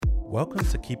Welcome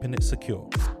to Keeping It Secure,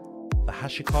 the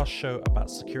HashiCast show about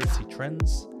security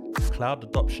trends, cloud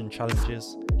adoption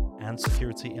challenges, and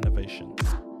security innovation.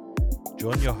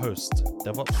 Join your hosts,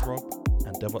 DevOps Rob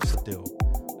and DevOps Adil,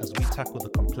 as we tackle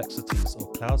the complexities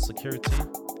of cloud security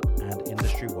and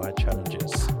industry-wide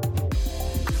challenges.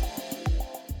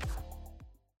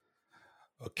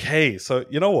 Okay, so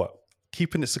you know what?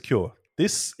 Keeping It Secure.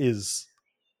 This is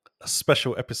a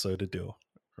special episode, Adil,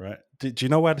 right? Do you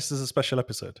know why this is a special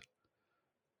episode?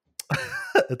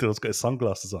 Adil's got his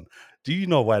sunglasses on. Do you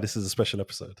know why this is a special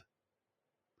episode?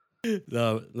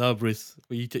 No, Bruce.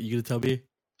 You gonna tell me?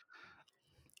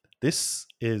 This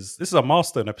is a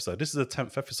milestone episode. This is the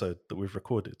 10th episode that we've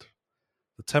recorded.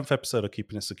 The 10th episode of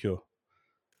Keeping It Secure.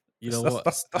 You know what?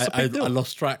 That's a big deal. I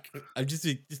lost track. I just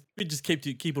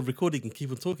keep on recording and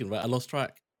keep on talking. Right? I lost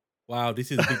track. Wow,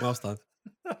 this is a big milestone.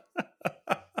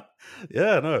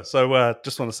 Yeah, no. So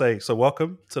just want to say,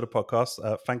 welcome to the podcast.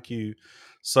 Thank you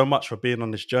so much for being on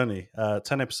this journey.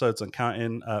 10 episodes and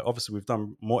counting. Obviously, we've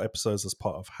done more episodes as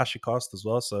part of HashiCast as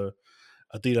well. So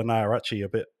Adil and I are actually a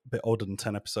bit older than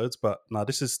 10 episodes, but no,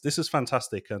 this is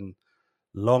fantastic, and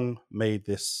long may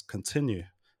this continue.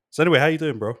 So anyway, how you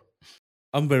doing, bro?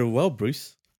 I'm very well,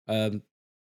 Bruce. The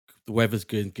weather's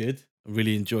going good. I'm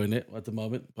really enjoying it at the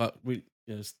moment, but we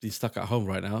been stuck at home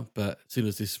right now. But as soon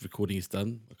as this recording is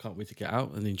done, I can't wait to get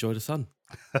out and enjoy the sun.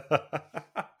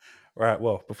 Right.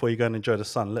 Well, before you go and enjoy the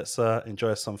sun, let's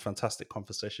enjoy some fantastic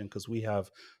conversation, because we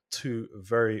have two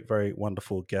very, very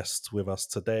wonderful guests with us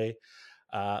today.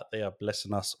 They are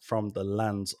blessing us from the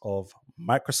lands of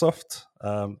Microsoft.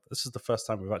 This is the first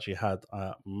time we've actually had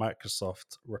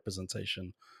Microsoft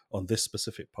representation on this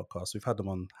specific podcast. We've had them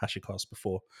on HashiCast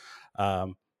before,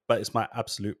 but it's my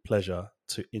absolute pleasure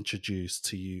to introduce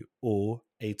to you all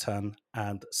Eitan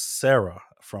and Sarah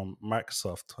from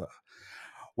Microsoft.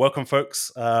 Welcome,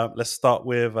 folks. Let's start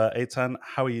with Eitan.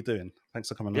 How are you doing? Thanks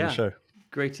for coming on the show.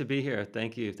 Great to be here.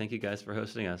 Thank you. Thank you guys for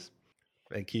hosting us.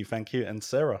 Thank you. And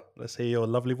Sarah, let's hear your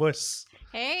lovely voice.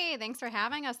 Hey, thanks for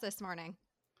having us this morning.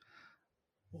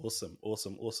 Awesome.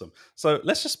 So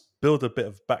let's just build a bit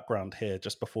of background here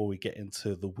just before we get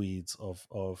into the weeds of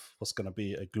what's going to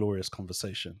be a glorious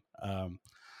conversation.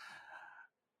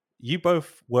 You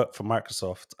both work for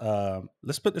Microsoft.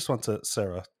 Let's put this one to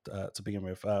Sarah to begin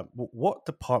with. What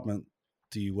department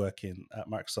do you work in at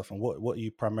Microsoft, and what are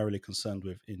you primarily concerned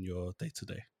with in your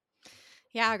day-to-day?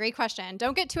 Yeah, great question.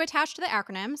 Don't get too attached to the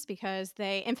acronyms, because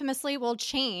they infamously will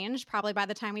change probably by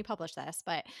the time we publish this.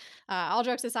 But all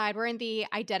jokes aside, we're in the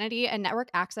Identity and Network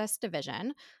Access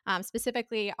Division,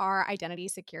 specifically our identity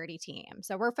security team.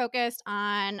 So we're focused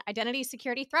on identity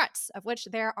security threats, of which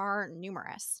there are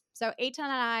numerous. So Eitan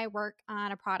and I work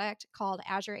on a product called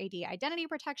Azure AD Identity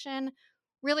Protection,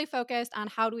 really focused on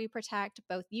how do we protect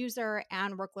both user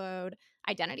and workload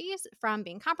identities from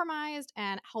being compromised,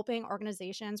 and helping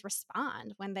organizations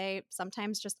respond when they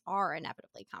sometimes just are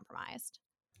inevitably compromised.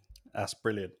 That's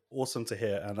brilliant. Awesome to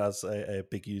hear. And as a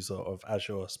big user of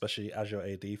Azure, especially Azure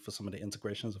AD for some of the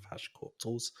integrations of HashiCorp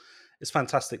tools, it's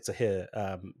fantastic to hear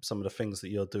some of the things that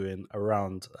you're doing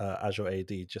around Azure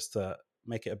AD just to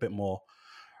make it a bit more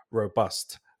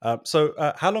robust.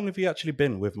 So how long have you actually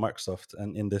been with Microsoft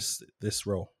and in this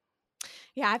role?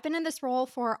 Yeah, I've been in this role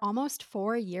for almost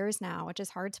 4 years now, which is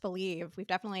hard to believe. We've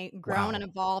definitely grown and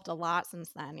evolved a lot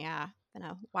since then. Yeah, been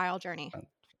a wild journey.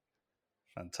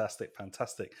 Fantastic.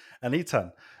 And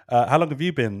Eitan, how long have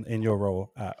you been in your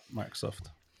role at Microsoft?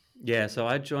 Yeah, so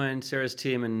I joined Sarah's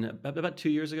team about 2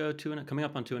 years ago, coming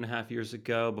up on 2.5 years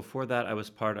ago. Before that, I was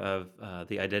part of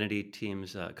the identity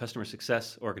team's customer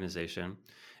success organization,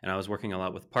 and I was working a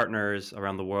lot with partners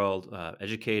around the world,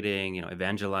 educating,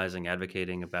 evangelizing,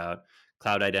 advocating about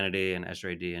cloud identity and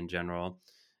Azure AD in general.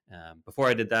 Before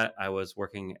I did that, I was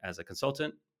working as a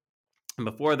consultant. And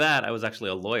before that, I was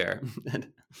actually a lawyer.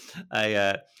 And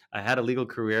I had a legal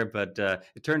career, but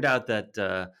it turned out that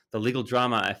the legal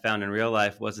drama I found in real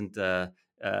life wasn't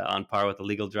on par with the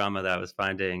legal drama that I was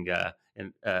finding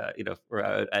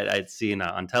I'd seen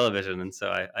on television. And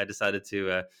so I decided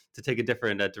to take a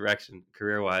different direction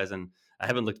career-wise, and I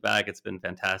haven't looked back. It's been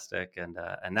fantastic, and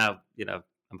now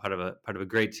I'm part of a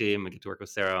great team. I get to work with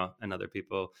Sarah and other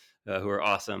people who are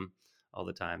awesome all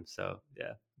the time. So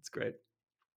yeah, it's great.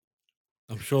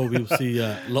 I'm sure we'll see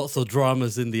lots of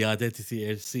dramas in the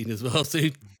identity scene as well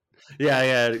soon.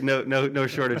 Yeah. No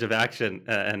shortage of action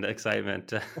and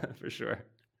excitement for sure.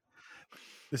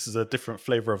 This is a different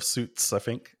flavor of Suits, I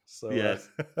think. So yes,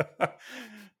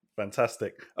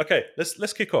 fantastic. Okay,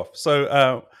 let's kick off.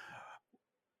 So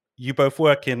you both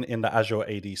work in the Azure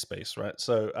AD space, right?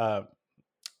 So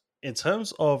in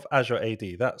terms of Azure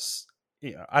AD, that's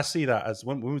I see that as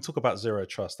when we talk about zero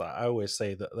trust, I always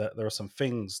say that there are some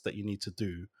things that you need to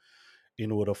do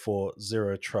in order for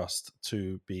zero trust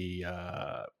to be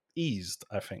eased.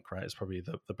 I think, right, is probably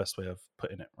the best way of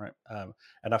putting it, right?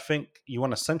 And I think you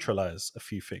want to centralize a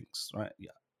few things, right?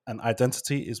 Yeah. And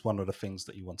identity is one of the things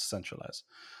that you want to centralize.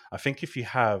 I think if you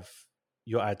have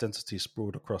your identity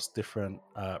sprawled across different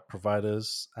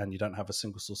providers and you don't have a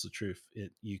single source of truth,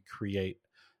 you create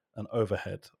an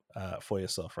overhead for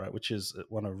yourself, right? Which is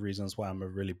one of the reasons why I'm a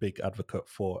really big advocate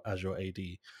for Azure AD,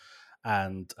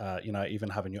 and even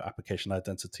having your application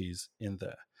identities in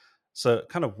there. So,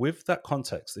 kind of with that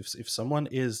context, if someone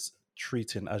is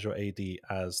treating Azure AD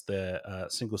as their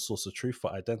single source of truth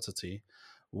for identity,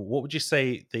 what would you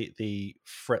say the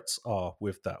threats are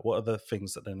with that? What are the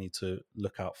things that they need to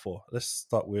look out for? Let's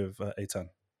start with A10.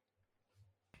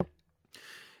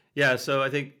 Yeah, so I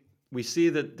think we see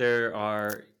that there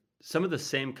are some of the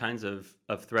same kinds of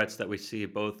threats that we see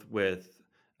both with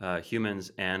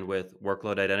humans and with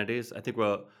workload identities. I think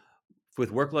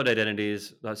with workload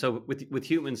identities, so with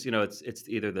humans, it's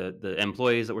either the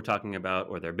employees that we're talking about,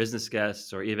 or their business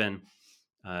guests, or even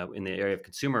in the area of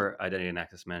consumer identity and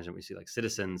access management, we see like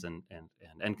citizens and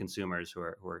end consumers who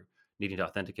are needing to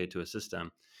authenticate to a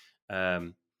system.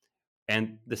 Um,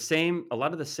 and a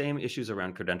lot of the same issues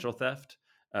around credential theft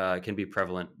can be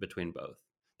prevalent between both.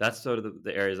 That's sort of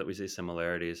the areas that we see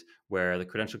similarities, where the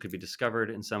credential could be discovered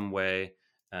in some way,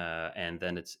 and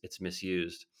then it's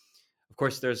misused. Of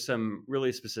course, there's some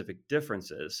really specific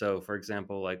differences. So, for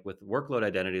example, like with workload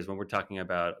identities, when we're talking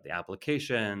about the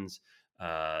applications,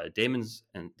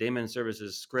 daemon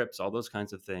services, scripts, all those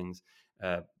kinds of things,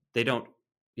 they don't,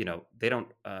 they don't.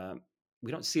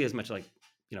 We don't see as much like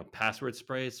password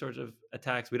sprays sort of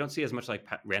attacks. We don't see as much like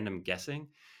random guessing.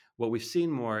 What we've seen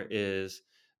more is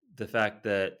the fact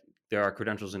that there are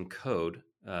credentials in code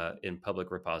in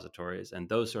public repositories, and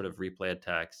those sort of replay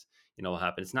attacks will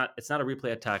happen. It's not a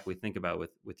replay attack we think about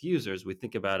with users. We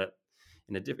think about it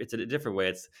it's in a different way.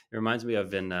 It reminds me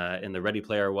of in the Ready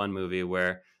Player One movie,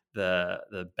 where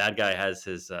the bad guy has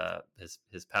his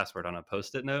password on a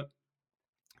Post-it note,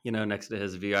 next to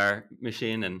his VR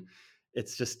machine, and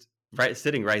it's just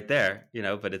sitting right there,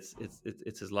 but it's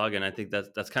his login. I think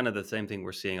that's kind of the same thing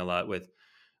we're seeing a lot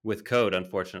with code,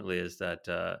 unfortunately, is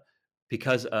that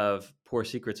because of poor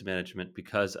secrets management,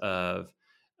 because of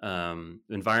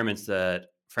environments that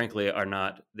frankly are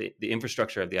not, the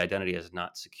infrastructure of the identity is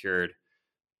not secured,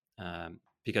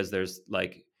 because there's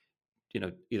like,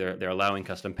 either they're allowing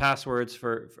custom passwords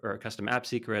for custom app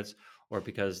secrets, or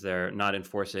because they're not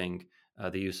enforcing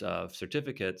the use of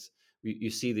certificates.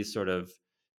 You see these sort of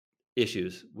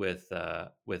issues with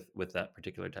that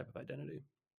particular type of identity.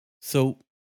 So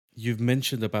you've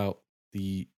mentioned about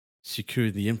the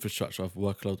securing the infrastructure of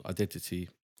workload identity.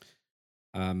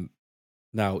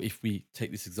 Now, if we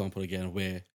take this example again,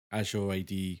 where Azure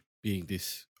AD being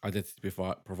this identity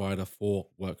provider for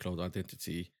workload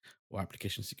identity or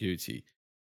application security,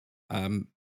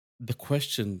 the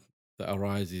question that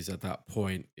arises at that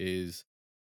point is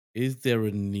there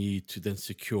a need to then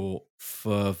secure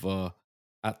further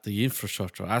at the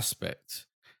infrastructure aspect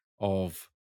of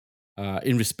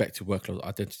in respect to workload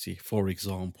identity? For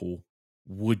example,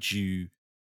 would you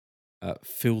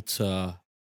filter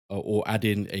or add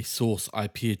in a source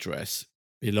IP address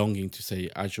belonging to, say,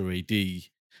 Azure AD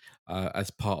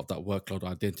as part of that workload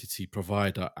identity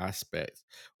provider aspect?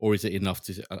 Or is it enough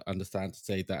to understand to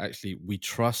say that actually we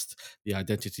trust the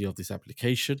identity of this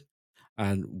application,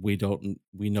 and we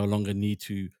no longer need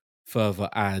to further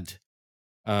add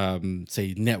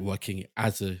say networking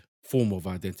as a form of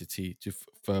identity to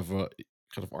further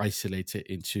kind of isolate it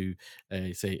into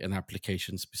say an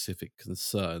application specific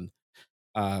concern?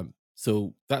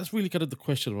 So that's really kind of the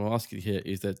question I'm asking here,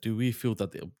 is that do we feel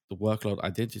that the workload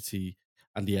identity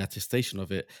and the attestation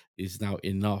of it is now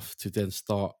enough to then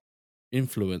start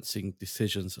influencing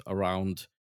decisions around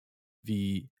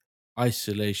the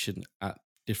isolation at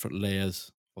different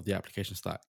layers of the application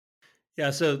stack? Yeah,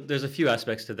 so there's a few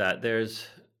aspects to that.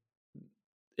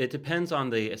 It depends on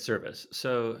the service.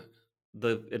 So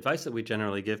the advice that we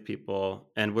generally give people,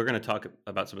 and we're going to talk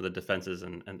about some of the defenses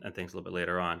and things a little bit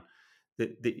later on.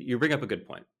 You bring up a good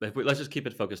point. Let's just keep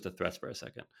it focused to threats for a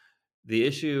second. The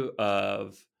issue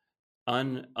of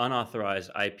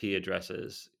unauthorized IP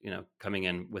addresses, coming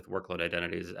in with workload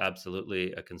identities is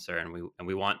absolutely a concern.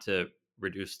 We want to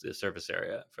reduce the surface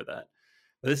area for that.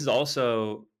 But this is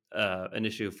also an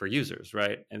issue for users,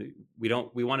 right? And we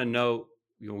want to know,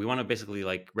 we want to basically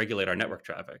like regulate our network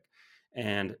traffic.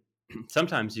 And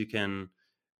sometimes you can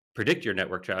predict your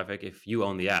network traffic if you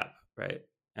own the app, right?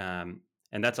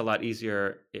 And that's a lot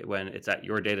easier when it's at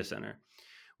your data center.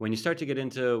 When you start to get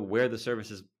into where the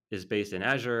service is based in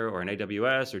Azure or in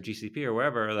AWS or GCP or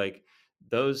wherever, like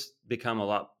those become a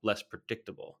lot less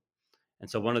predictable. And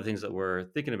so one of the things that we're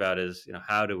thinking about is,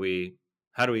 how do we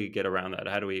get around that?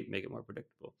 How do we make it more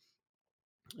predictable?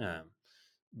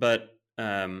 But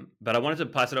I wanted to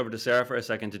pass it over to Sarah for a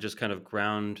second to just kind of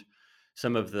ground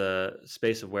some of the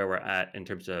space of where we're at in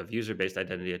terms of user-based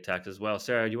identity attacks as well.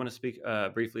 Sarah, you want to speak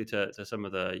briefly to some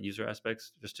of the user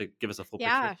aspects, just to give us a full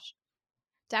Yeah, picture?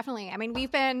 definitely. I mean,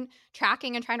 we've been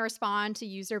tracking and trying to respond to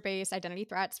user-based identity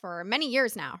threats for many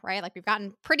years now, right? Like we've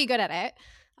gotten pretty good at it.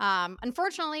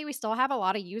 Unfortunately, we still have a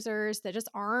lot of users that just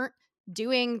aren't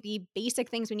doing the basic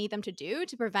things we need them to do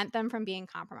to prevent them from being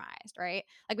compromised, right?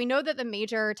 Like we know that the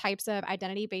major types of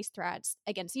identity-based threats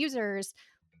against users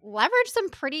leverage some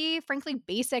pretty, frankly,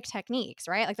 basic techniques,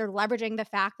 right? Like they're leveraging the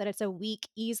fact that it's a weak,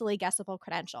 easily guessable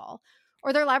credential.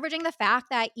 Or they're leveraging the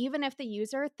fact that even if the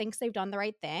user thinks they've done the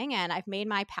right thing and I've made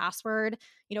my password,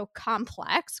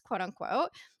 complex, quote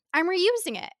unquote, I'm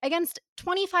reusing it against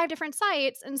 25 different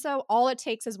sites. And so all it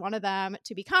takes is one of them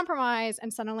to be compromised.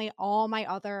 And suddenly all my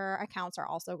other accounts are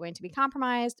also going to be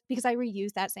compromised because I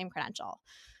reuse that same credential.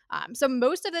 So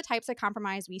most of the types of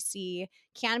compromise we see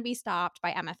can be stopped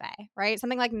by MFA, right?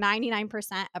 Something like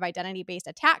 99% of identity-based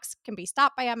attacks can be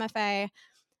stopped by MFA.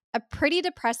 A pretty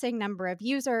depressing number of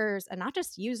users, and not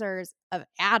just users, of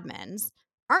admins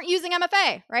aren't using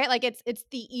MFA, right? Like it's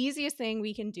the easiest thing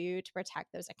we can do to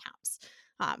protect those accounts.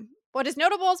 What is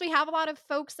notable is we have a lot of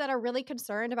folks that are really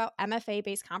concerned about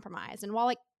MFA-based compromise. And while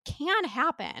it can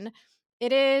happen,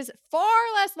 it is far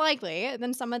less likely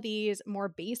than some of these more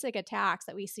basic attacks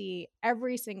that we see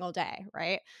every single day,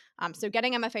 right? So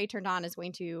getting MFA turned on is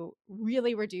going to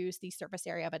really reduce the surface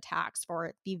area of attacks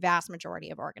for the vast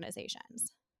majority of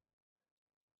organizations.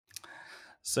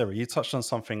 Sarah, you touched on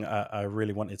something I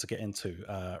really wanted to get into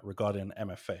regarding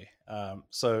MFA.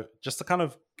 So just to kind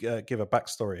of give a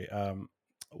backstory,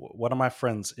 one of my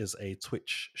friends is a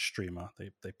Twitch streamer.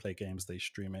 They play games, they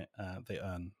stream it, they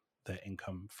earn their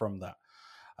income from that.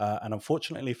 And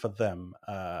unfortunately for them,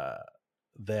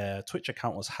 their Twitch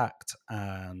account was hacked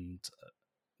and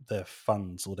their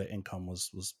funds or their income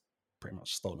was pretty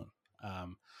much stolen.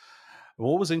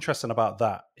 What was interesting about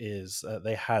that is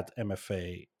they had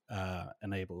MFA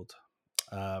enabled.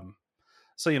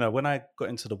 So, when I got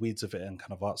into the weeds of it and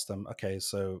kind of asked them, okay,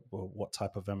 so what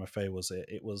type of MFA was it?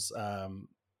 It was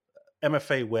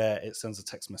MFA where it sends a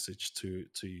text message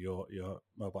to your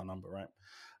mobile number,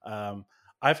 right?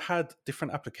 I've had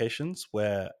different applications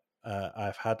where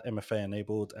I've had MFA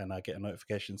enabled and I get a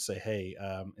notification say, hey,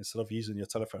 instead of using your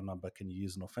telephone number, can you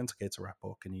use an authenticator app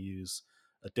or can you use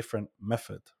a different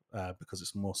method because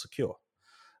it's more secure?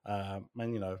 And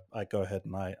I go ahead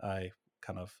and I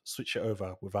kind of switch it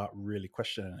over without really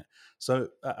questioning it. So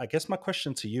I guess my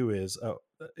question to you is,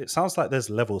 it sounds like there's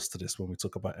levels to this when we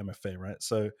talk about MFA, right?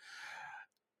 So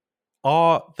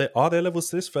are there levels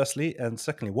to this, firstly? And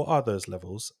secondly, what are those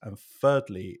levels? And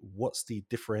thirdly, what's the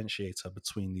differentiator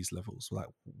between these levels? Like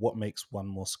what makes one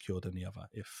more secure than the other,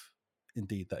 if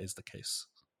indeed that is the case?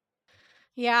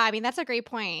 Yeah, I mean, that's a great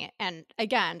point. And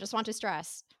again, just want to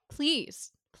stress,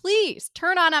 please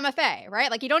turn on MFA, right?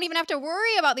 Like you don't even have to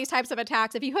worry about these types of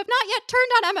attacks if you have not yet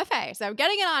turned on MFA. So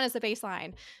getting it on is the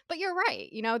baseline. But you're right.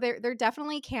 There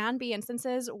definitely can be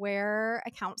instances where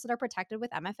accounts that are protected with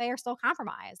MFA are still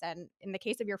compromised. And in the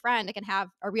case of your friend, it can have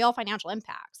a real financial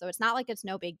impact. So it's not like it's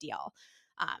no big deal.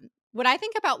 When I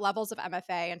think about levels of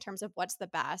MFA in terms of what's the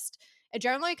best, it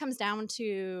generally comes down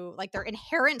to like their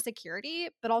inherent security,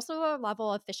 but also a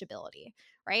level of phishability,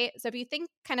 right? So if you think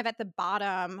kind of at the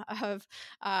bottom of,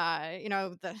 the kind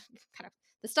of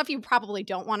the stuff you probably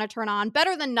don't want to turn on,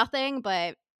 better than nothing,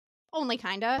 but only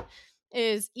kind of,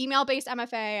 is email-based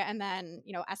MFA and then,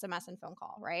 SMS and phone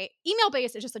call, right?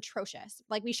 Email-based is just atrocious.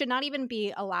 Like we should not even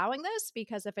be allowing this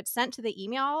because if it's sent to the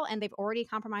email and they've already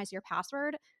compromised your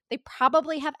password, they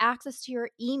probably have access to your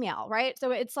email, right?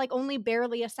 So it's like only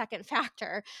barely a second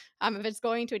factor if it's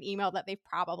going to an email that they've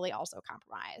probably also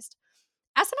compromised.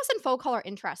 SMS and phone call are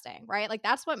interesting, right? Like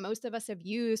that's what most of us have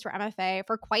used for MFA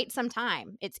for quite some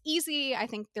time. It's easy. I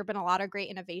think there have been a lot of great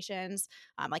innovations.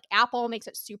 Like Apple makes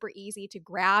it super easy to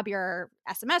grab your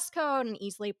SMS code and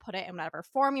easily put it in whatever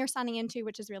form you're sending into,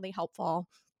 which is really helpful.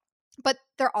 But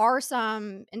there are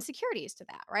some insecurities to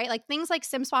that, right? Like things like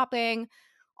SIM swapping,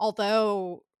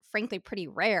 although frankly pretty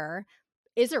rare,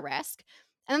 is a risk.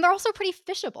 And then they're also pretty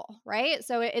phishable, right?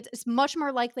 So it's much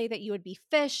more likely that you would be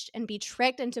phished and be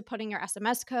tricked into putting your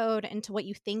SMS code into what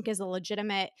you think is a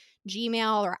legitimate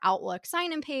Gmail or Outlook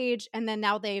sign-in page. And then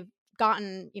now they've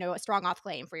gotten, a strong auth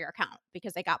claim for your account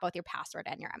because they got both your password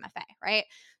and your MFA, right?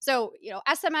 So,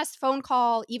 SMS, phone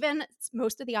call, even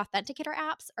most of the authenticator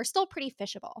apps are still pretty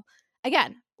phishable.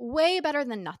 Again, way better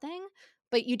than nothing,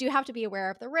 but you do have to be aware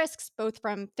of the risks, both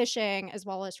from phishing as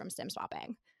well as from SIM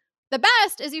swapping. The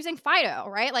best is using FIDO,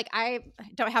 right? Like, I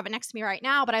don't have it next to me right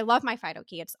now, but I love my FIDO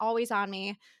key. It's always on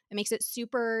me. It makes it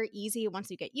super easy once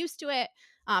you get used to it.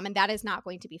 And that is not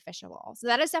going to be phishable. So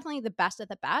that is definitely the best of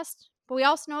the best. But we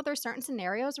also know there's certain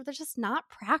scenarios where they're just not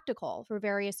practical for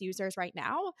various users right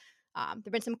now. There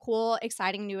have been some cool,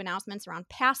 exciting new announcements around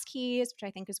passkeys, which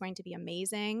I think is going to be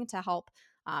amazing to help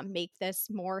make this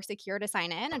more secure to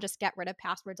sign in and just get rid of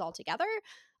passwords altogether.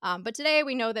 But today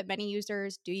we know that many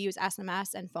users do use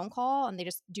SMS and phone call, and they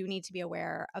just do need to be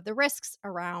aware of the risks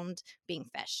around being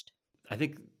phished. I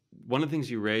think one of the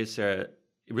things you raised, Sarah,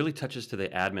 it really touches to the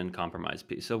admin compromise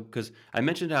piece. So, because I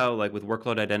mentioned how, like with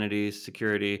workload identities,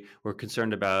 security, we're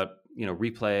concerned about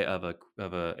replay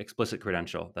of a explicit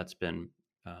credential that's been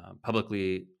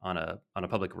publicly on a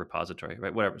public repository,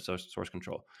 right? Whatever, so source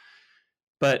control.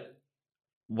 But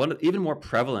even more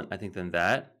prevalent, I think, than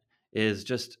that is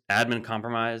just admin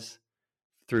compromise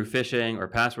through phishing or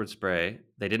password spray.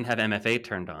 They didn't have MFA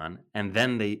turned on, and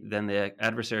then the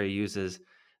adversary uses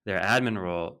their admin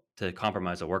role to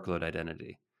compromise a workload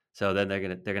identity. So then they're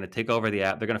gonna take over the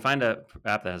app. They're gonna find a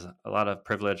app that has a lot of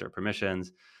privilege or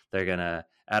permissions. They're gonna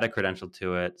add a credential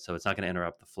to it, so it's not gonna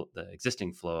interrupt the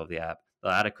existing flow of the app.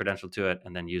 They'll add a credential to it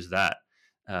and then use that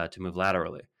to move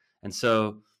laterally. And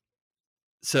so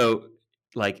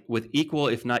like with equal,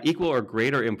 if not equal or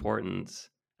greater importance,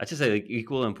 I should say like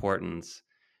equal importance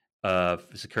of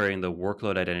securing the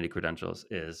workload identity credentials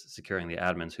is securing the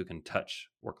admins who can touch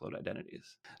workload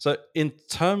identities. So in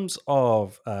terms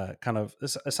of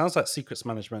it sounds like secrets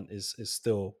management is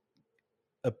still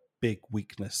a big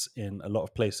weakness in a lot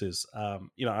of places. I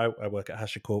work at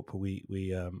HashiCorp.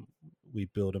 We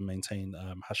build and maintain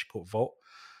HashiCorp Vault.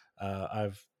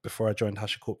 Before I joined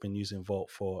HashiCorp, been using Vault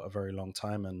for a very long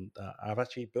time, and I've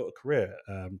actually built a career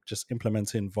just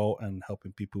implementing Vault and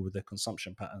helping people with their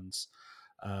consumption patterns,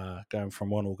 going from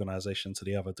one organization to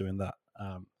the other, doing that.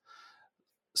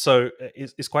 So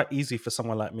it's quite easy for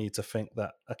someone like me to think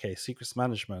that, okay, secrets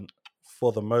management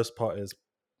for the most part is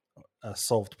a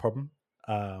solved problem.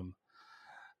 And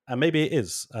maybe it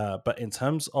is, but in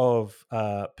terms of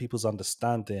people's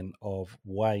understanding of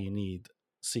why you need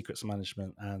secrets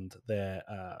management and their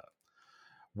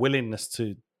willingness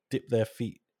to dip their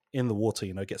feet in the water,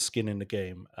 get skin in the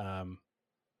game,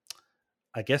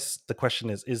 I guess the question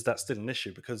is that still an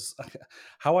issue? Because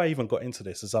how I even got into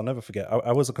this is, I'll never forget,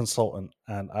 I was a consultant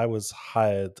and I was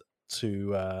hired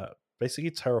to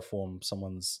basically terraform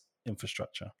someone's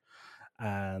infrastructure.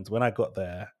 And when I got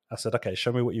there, I said, okay,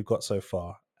 show me what you've got so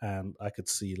far. And I could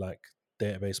see like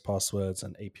database passwords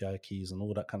and API keys and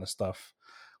all that kind of stuff,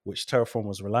 which Terraform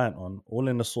was reliant on, all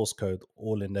in the source code,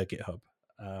 all in their GitHub.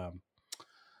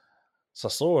 So I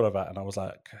saw all of that and I was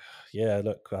like, yeah,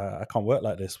 look, I can't work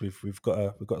like this. We've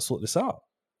got to sort this out.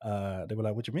 They were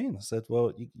like, what do you mean? I said,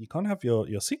 well, you can't have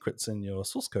your secrets in your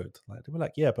source code. Like, they were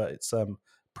like, yeah, but it's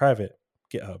private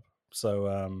GitHub. So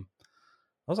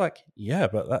I was like, yeah,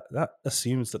 but that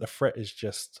assumes that the threat is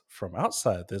just from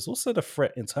outside. There's also the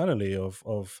threat internally of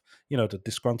the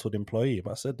disgruntled employee.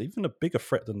 But I said even a bigger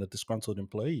threat than the disgruntled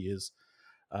employee is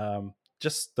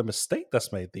just the mistake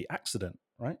that's made, the accident,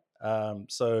 right?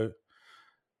 So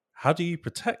how do you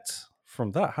protect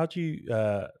from that? How do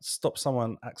you stop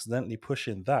someone accidentally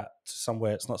pushing that to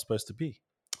somewhere it's not supposed to be?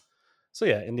 So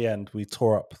yeah, in the end, we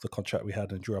tore up the contract we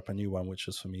had and drew up a new one, which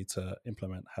was for me to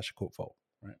implement HashiCorp Vault,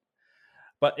 right?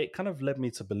 But it kind of led me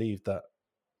to believe that,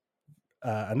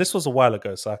 and this was a while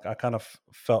ago, so I kind of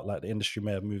felt like the industry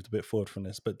may have moved a bit forward from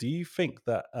this. But do you think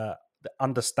that the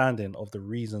understanding of the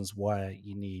reasons why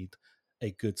you need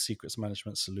a good secrets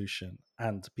management solution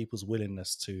and people's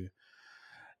willingness to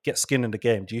get skin in the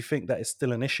game, do you think that is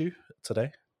still an issue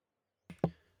today?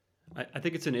 I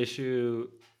think it's an issue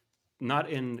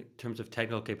not in terms of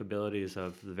technical capabilities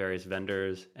of the various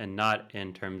vendors and not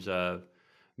in terms of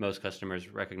most customers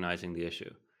recognizing the issue.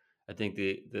 I think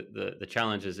the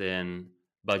challenge is in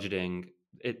budgeting.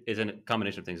 It is a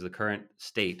combination of things. The current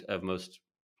state of most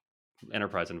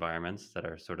enterprise environments that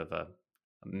are sort of a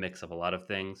mix of a lot of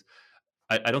things.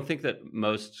 I don't think that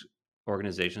most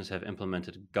organizations have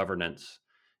implemented governance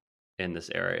in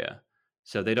this area,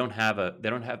 so they don't have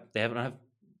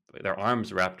their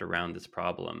arms wrapped around this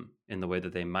problem in the way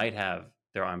that they might have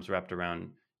their arms wrapped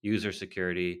around user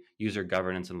security, user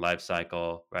governance and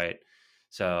lifecycle, right?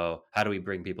 So how do we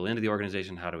bring people into the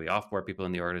organization? How do we offboard people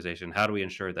in the organization? How do we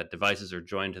ensure that devices are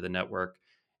joined to the network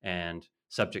and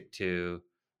subject to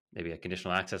maybe a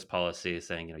conditional access policy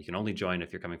saying, you can only join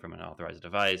if you're coming from an authorized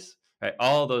device, right?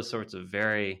 All those sorts of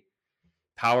very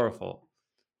powerful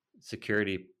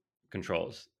security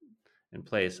controls in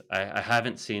place. I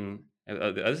haven't seen,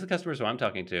 this is the customers who I'm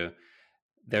talking to,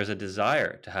 there's a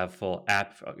desire to have full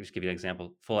app. I'll just give you an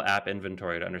example: full app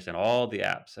inventory to understand all the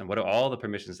apps and what are all the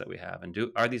permissions that we have, and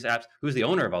are these apps? Who's the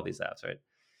owner of all these apps? Right?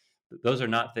 Those are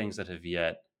not things that have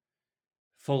yet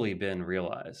fully been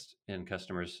realized in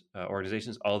customers'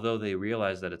 organizations, although they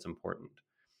realize that it's important.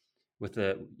 With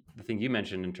the thing you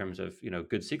mentioned in terms of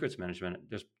good secrets management,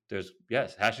 there's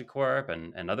yes, HashiCorp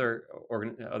and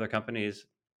other companies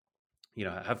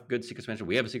have good secrets management.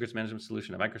 We have a secrets management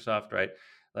solution at Microsoft, right?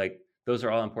 Like those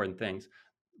are all important things.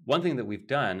 One thing that we've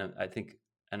done, I think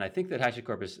that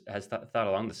HashiCorp has thought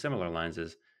along the similar lines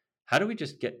is, how do we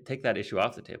just take that issue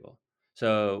off the table?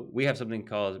 So we have something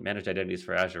called managed identities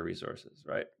for Azure resources,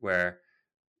 right? Where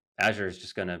Azure is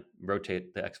just going to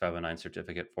rotate the X509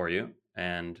 certificate for you,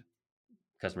 and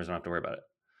customers don't have to worry about it.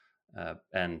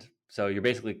 And so you're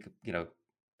basically,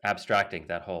 abstracting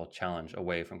that whole challenge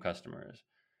away from customers.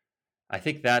 I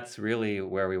think that's really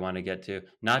where we want to get to,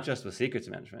 not just with secrets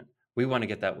management. We want to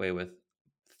get that way with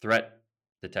threat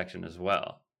detection as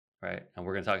well, right? And I think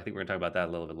we're going to talk about that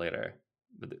a little bit later.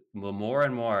 But more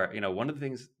and more, one of the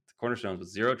things, cornerstones with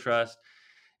Zero Trust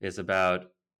is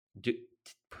about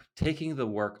taking the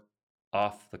work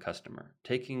off the customer,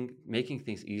 making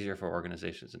things easier for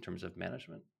organizations in terms of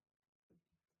management.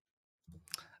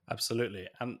 Absolutely.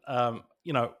 And,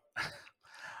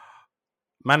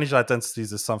 managed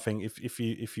identities is something,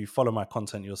 if you follow my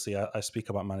content, you'll see I speak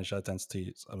about managed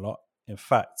identities a lot. In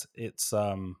fact, it's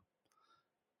kind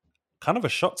of a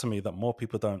shock to me that more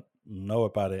people don't know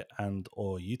about it and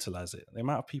or utilize it. The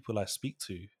amount of people I speak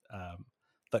to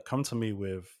that come to me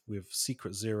with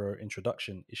secret zero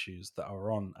introduction issues that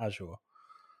are on Azure,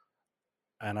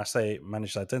 and I say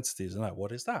managed identities, and like,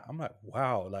 what is that? I'm like,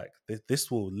 wow, like this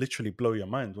will literally blow your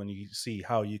mind when you see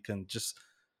how you can just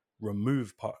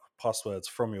remove passwords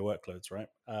from your workloads, right?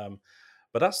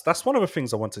 But that's one of the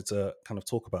things I wanted to kind of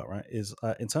talk about, right? Is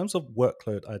in terms of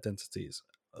workload identities,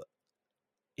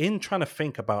 in trying to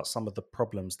think about some of the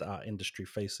problems that our industry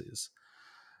faces,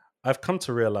 I've come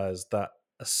to realize that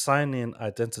assigning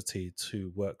identity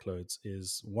to workloads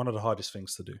is one of the hardest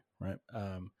things to do, right?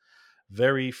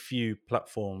 Very few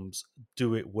platforms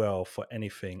do it well for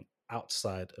anything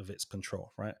outside of its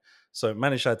control, right? So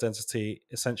managed identity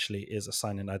essentially is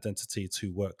assigning identity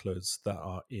to workloads that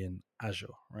are in Azure,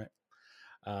 right?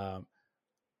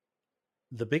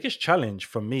 The biggest challenge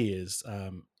for me is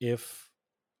if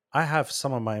I have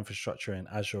some of my infrastructure in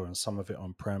Azure and some of it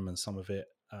on-prem and some of it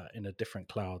in a different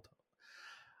cloud,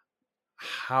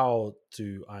 how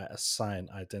do I assign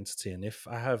identity? And if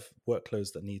I have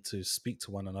workloads that need to speak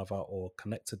to one another or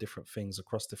connect to different things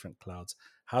across different clouds,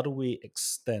 how do we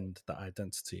extend the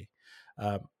identity?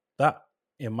 That,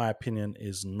 in my opinion,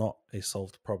 is not a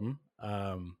solved problem.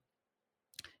 I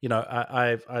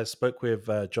spoke with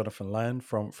Jonathan Lyon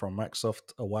from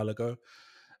Microsoft a while ago,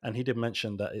 and he did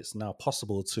mention that it's now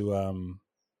possible to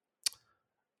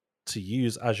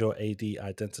use Azure AD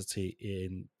identity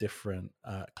in different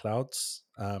clouds.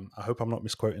 I hope I'm not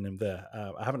misquoting him there.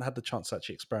 I haven't had the chance to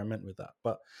actually experiment with that.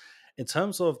 But in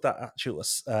terms of that actual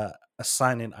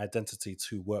assigning identity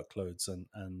to workloads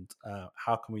and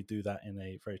how can we do that in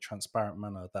a very transparent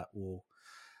manner that will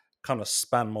kind of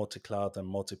span multi-cloud and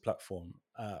multi-platform,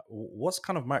 what's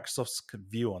kind of Microsoft's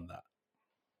view on that?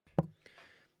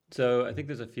 So I think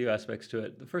there's a few aspects to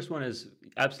it. The first one is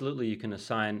absolutely you can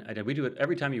assign. We do it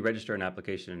every time you register an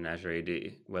application in Azure AD,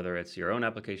 whether it's your own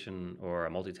application or a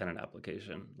multi-tenant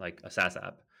application like a SaaS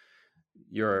app.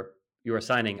 You're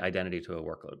assigning identity to a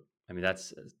workload. I mean,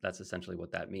 that's essentially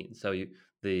what that means. So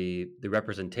the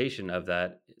representation of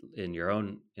that in your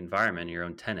own environment, your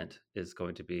own tenant, is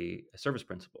going to be a service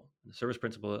principal. The service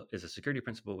principal is a security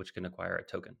principal which can acquire a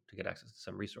token to get access to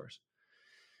some resource.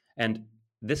 And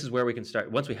this is where we can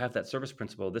start. Once we have that service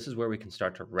principal, this is where we can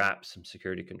start to wrap some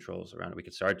security controls around it. We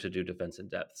can start to do defense in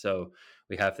depth. So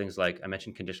we have things like, I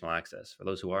mentioned conditional access. For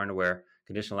those who aren't aware,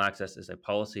 conditional access is a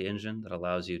policy engine that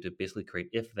allows you to basically create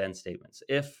if-then statements.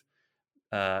 If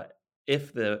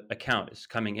the account is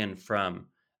coming in from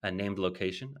a named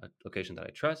location, a location that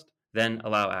I trust, then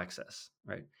allow access,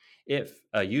 right? If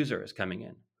a user is coming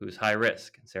in who's high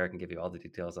risk, and Sarah can give you all the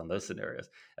details on those scenarios,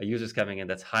 a user is coming in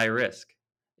that's high risk,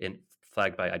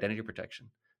 flagged by identity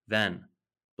protection, then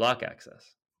block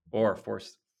access or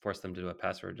force them to do a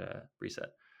password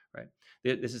reset, right?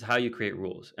 This is how you create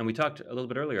rules. And we talked a little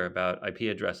bit earlier about IP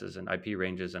addresses and IP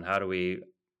ranges and how do we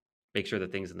make sure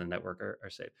that things in the network are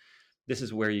safe. This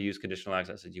is where you use conditional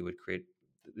access, and you would create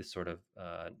this sort of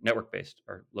network-based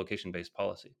or location-based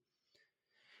policy.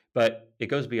 But it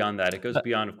goes beyond that. It goes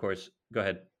beyond, of course. Go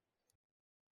ahead.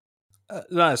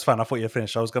 No, it's fine. I thought you were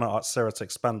finished. I was going to ask Sarah to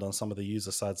expand on some of the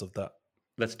user sides of that.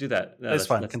 Let's do that. No, It's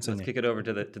fine. let's Continue. kick it over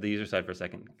to the user side for a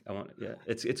second.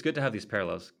 It's good to have these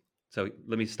parallels. So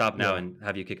let me stop now and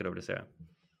have you kick it over to Sarah.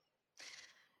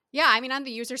 Yeah, I mean, on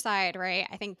the user side, right,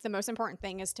 I think the most important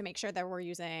thing is to make sure that we're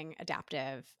using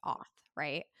adaptive auth,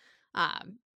 right?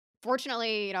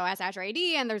 Fortunately, as Azure AD,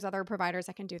 and there's other providers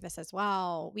that can do this as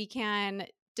well, we can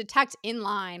detect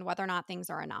inline whether or not things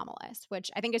are anomalous,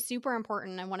 which I think is super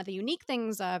important. And one of the unique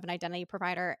things of an identity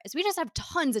provider is we just have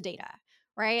tons of data,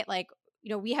 right? Like,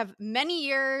 we have many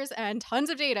years and tons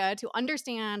of data to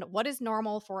understand what is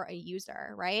normal for a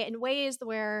user, right? In ways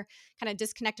where kind of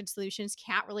disconnected solutions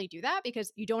can't really do that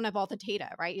because you don't have all the data,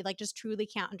 right? You just truly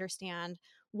can't understand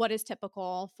what is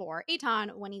typical for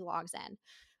Eitan when he logs in.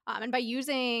 And by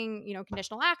using,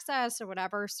 conditional access or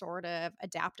whatever sort of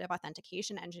adaptive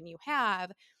authentication engine you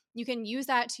have, you can use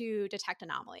that to detect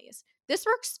anomalies. This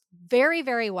works very,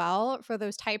 very well for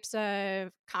those types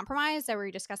of compromise that we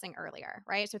were discussing earlier,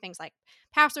 right? So things like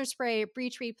password spray,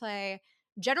 breach replay.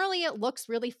 Generally, it looks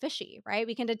really fishy, right?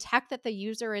 We can detect that the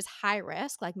user is high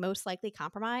risk, like most likely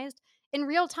compromised, in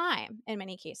real time in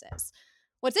many cases.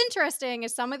 What's interesting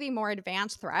is some of the more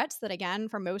advanced threats that, again,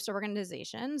 for most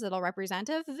organizations, it'll represent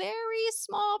a very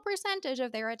small percentage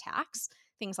of their attacks.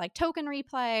 Things like token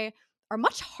replay are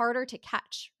much harder to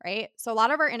catch, right? So a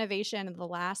lot of our innovation in the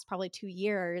last probably 2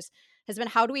 years has been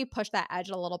how do we push that edge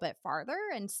a little bit farther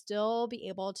and still be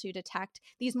able to detect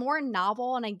these more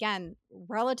novel and, again,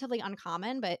 relatively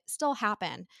uncommon, but still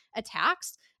happen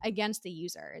attacks against the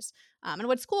users. And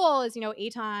what's cool is,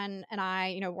 Eitan and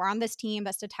I, we're on this team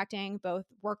that's detecting both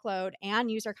workload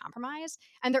and user compromise,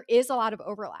 and there is a lot of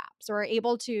overlap. So we're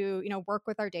able to, work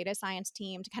with our data science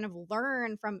team to kind of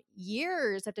learn from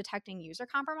years of detecting user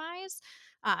compromise.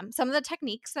 Some of the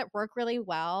techniques that work really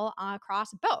well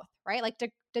across both, right? Like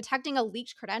detecting a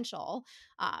leaked credential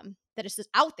that is just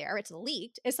out there, it's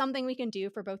leaked, is something we can do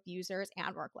for both users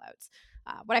and workloads.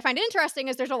 What I find interesting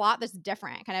is there's a lot that's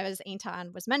different, kind of as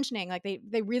Eitan was mentioning, like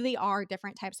they really are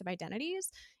different types of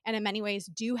identities, and in many ways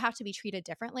do have to be treated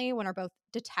differently when we're both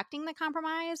detecting the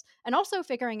compromise and also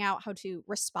figuring out how to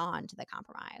respond to the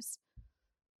compromise.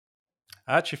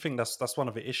 I actually think that's one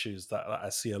of the issues that I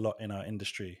see a lot in our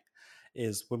industry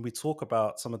is when we talk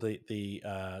about some of the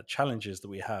challenges that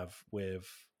we have with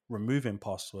removing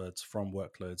passwords from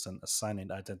workloads and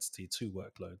assigning identity to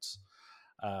workloads.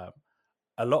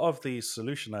 A lot of the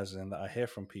solutionizing that I hear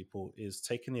from people is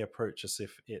taking the approach as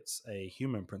if it's a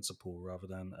human principle rather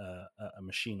than a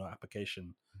machine or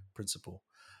application principle.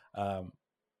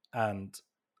 And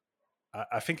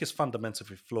I think it's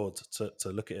fundamentally flawed to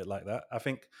look at it like that. I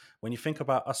think when you think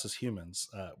about us as humans,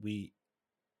 we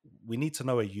need to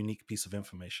know a unique piece of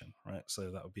information, right? So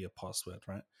that would be a password,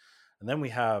 right? And then we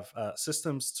have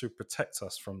systems to protect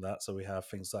us from that. So we have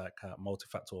things like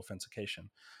multi-factor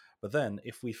authentication. But then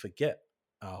if we forget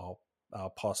our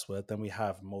password, then we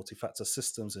have multi-factor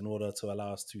systems in order to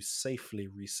allow us to safely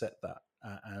reset that.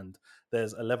 And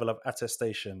there's a level of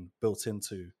attestation built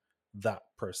into that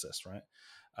process,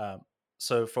 right?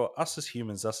 So for us as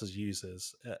humans, us as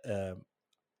users,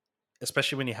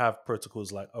 especially when you have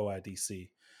protocols like OIDC,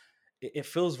 it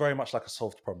feels very much like a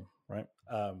solved problem, right?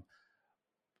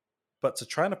 But to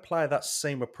try and apply that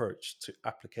same approach to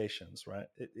applications, right,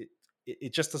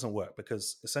 it just doesn't work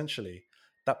because essentially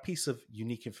that piece of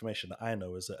unique information that I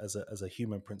know as a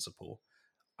human principle,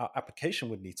 our application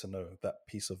would need to know that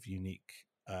piece of unique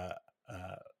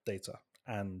data.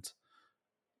 And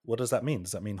what does that mean?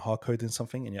 Does that mean hard coding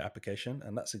something in your application?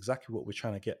 And that's exactly what we're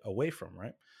trying to get away from,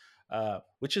 right?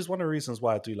 Which is one of the reasons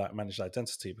why I do like managed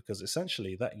identity, because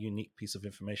essentially that unique piece of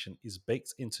information is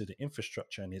baked into the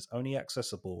infrastructure and is only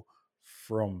accessible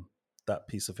from that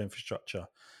piece of infrastructure.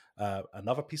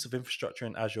 Another piece of infrastructure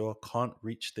in Azure can't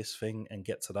reach this thing and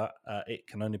get to that. It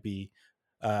can only be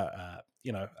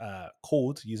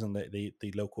called using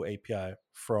the local API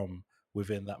from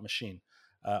within that machine.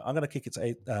 I'm going to kick it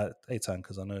to Eitan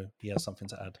because I know he has something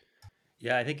to add.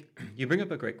 Yeah, I think you bring up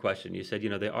a great question. You said,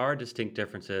 there are distinct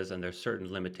differences and there's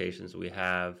certain limitations we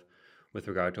have with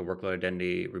regard to workload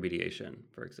identity remediation,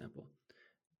 for example.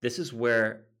 This is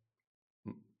where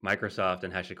Microsoft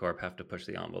and HashiCorp have to push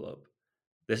the envelope.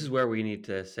 This is where we need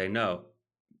to say, no,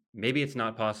 maybe it's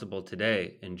not possible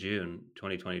today in June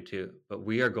 2022, but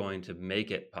we are going to make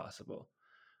it possible.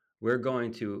 We're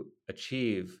going to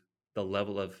achieve the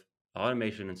level of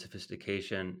automation and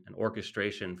sophistication and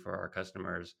orchestration for our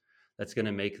customers that's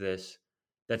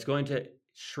going to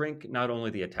shrink not only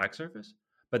the attack surface,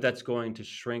 but that's going to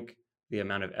shrink the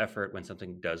amount of effort when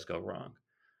something does go wrong.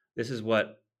 This is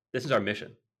our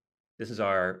mission. This is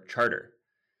our charter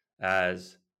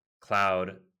as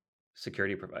cloud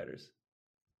security providers.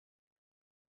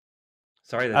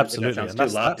 Sorry if that Absolutely, sounds and too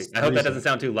that's lofty. that's I the hope that reason. doesn't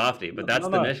sound too lofty, but No, that's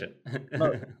no, the no, mission.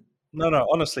 no, no.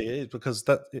 Honestly, it is, because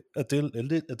that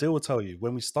Adil will tell you,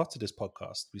 when we started this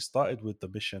podcast, we started with the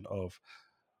mission of,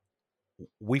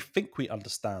 we think we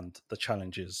understand the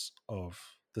challenges of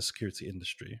the security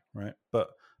industry, right? But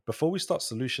before we start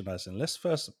solutionizing, let's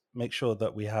first make sure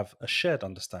that we have a shared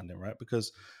understanding, right?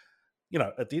 Because,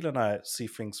 Adil and I see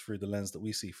things through the lens that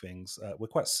we see things. We're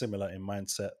quite similar in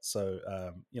mindset. So,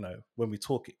 when we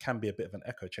talk, it can be a bit of an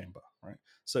echo chamber, right?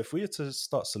 So if we are to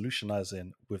start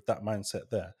solutionizing with that mindset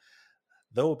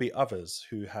there will be others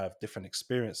who have different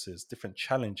experiences, different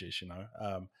challenges,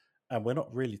 and we're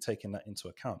not really taking that into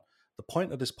account. The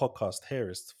point of this podcast here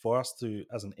is for us to,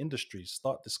 as an industry,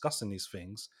 start discussing these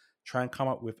things, try and come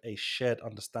up with a shared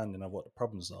understanding of what the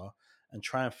problems are, and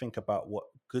try and think about what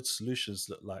good solutions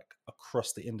look like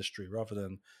across the industry, rather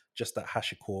than just at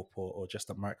HashiCorp or just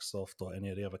at Microsoft or any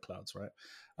of the other clouds,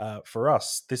 right? For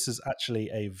us, this is actually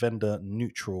a vendor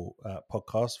neutral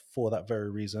podcast for that very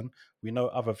reason. We know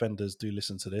other vendors do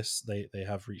listen to this. They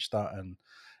have reached out and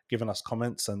given us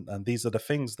comments, and these are the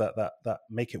things that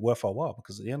make it worth our while,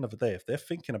 because at the end of the day, if they're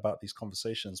thinking about these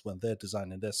conversations when they're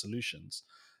designing their solutions,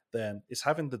 then it's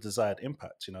having the desired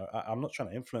impact. I'm not trying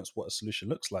to influence what a solution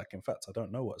looks like. In fact, I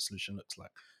don't know what a solution looks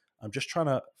like. I'm just trying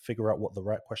to figure out what the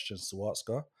right questions to ask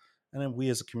are, and then we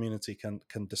as a community can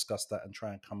discuss that and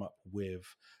try and come up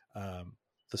with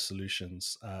the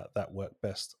solutions that work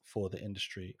best for the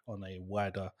industry on a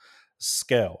wider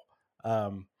scale.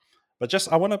 But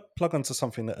just, I want to plug onto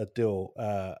something that Adil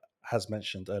has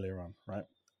mentioned earlier on, right?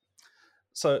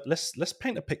 So let's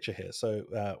paint a picture here. So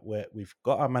we've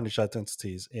got our managed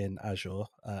identities in Azure,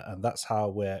 and that's how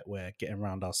we're getting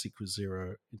around our SQL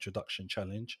Zero introduction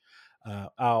challenge.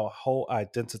 Our whole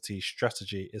identity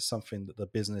strategy is something that the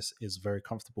business is very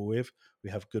comfortable with.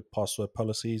 We have good password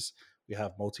policies. We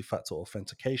have multi-factor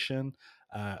authentication.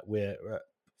 We're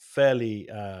fairly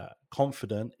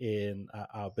confident in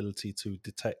our ability to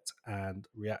detect and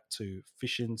react to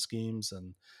phishing schemes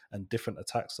and different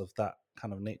attacks of that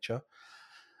kind of nature.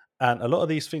 And a lot of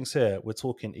these things here, we're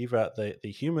talking either at the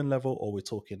human level or we're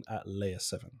talking at layer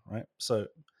 7, right? So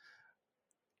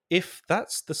if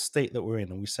that's the state that we're in,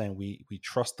 and we're saying we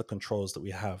trust the controls that we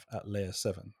have at layer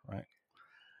 7, right?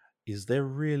 Is there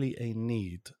really a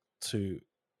need to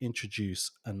introduce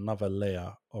another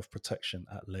layer of protection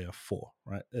at layer 4,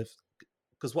 right?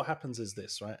 Because what happens is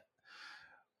this, right?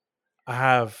 I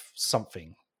have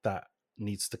something that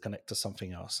needs to connect to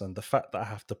something else, and the fact that I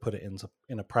have to put it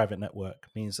in a private network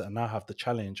means that I now have the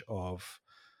challenge of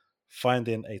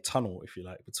finding a tunnel, if you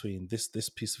like, between this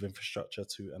piece of infrastructure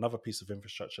to another piece of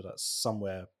infrastructure that's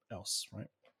somewhere else, right?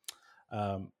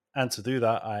 And to do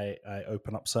that, I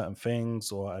open up certain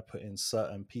things, or I put in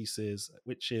certain pieces,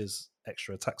 which is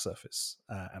extra attack surface,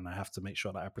 and I have to make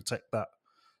sure that I protect that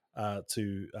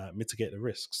to mitigate the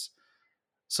risks.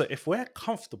 So if we're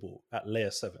comfortable at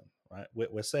layer 7, right,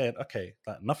 we're saying, okay,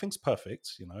 that nothing's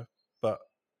perfect, but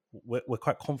we're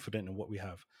quite confident in what we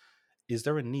have. Is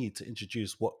there a need to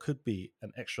introduce what could be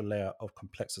an extra layer of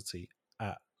complexity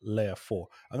at layer 4?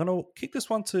 I'm going to kick this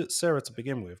one to Sarah to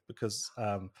begin with, because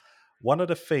one of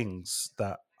the things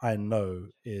that I know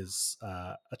is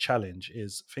a challenge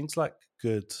is things like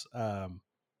good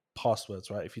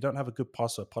passwords, right? If you don't have a good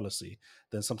password policy,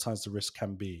 then sometimes the risk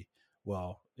can be,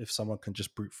 well, if someone can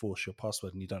just brute force your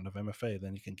password and you don't have MFA,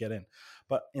 then you can get in.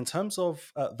 But in terms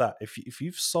of that, if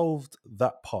you've solved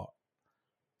that part,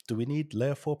 do we need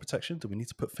layer 4 protection? Do we need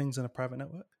to put things in a private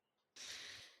network?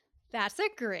 That's a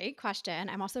great question.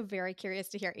 I'm also very curious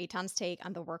to hear Eitan's take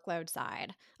on the workload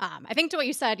side. I think to what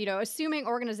you said, assuming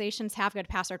organizations have good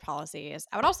password policies,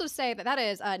 I would also say that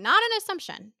is not an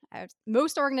assumption.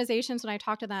 Most organizations, when I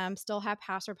talk to them, still have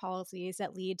password policies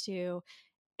that lead to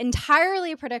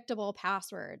entirely predictable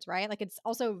passwords, right? Like, it's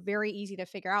also very easy to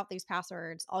figure out these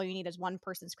passwords. All you need is one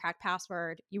person's cracked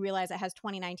password. You realize it has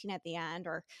 2019 at the end,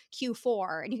 or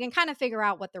Q4, and you can kind of figure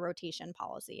out what the rotation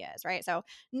policy is, right? So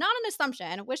not an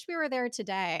assumption. Wish we were there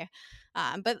today.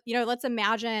 But let's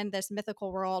imagine this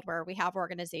mythical world where we have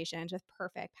organizations with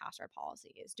perfect password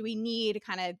policies. Do we need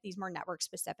kind of these more network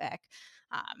specific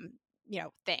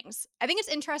things? I think it's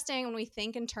interesting when we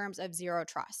think in terms of zero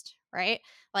trust, right?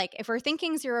 Like, if we're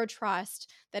thinking zero trust,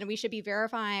 then we should be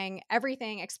verifying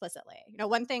everything explicitly.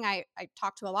 One thing I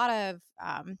talk to a lot of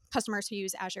customers who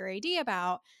use Azure AD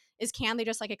about is can they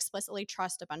just like explicitly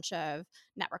trust a bunch of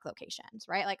network locations,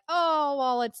 right? Like, oh,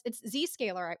 well, it's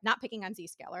Zscaler, not picking on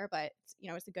Zscaler, but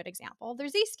it's a good example.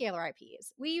 There's Zscaler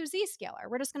IPs. We use Zscaler.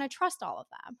 We're just going to trust all of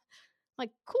them. Like,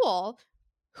 cool.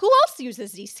 Who else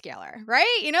uses Zscaler,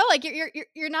 right? Like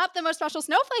you're not the most special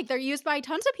snowflake. They're used by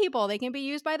tons of people. They can be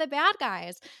used by the bad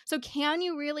guys. So can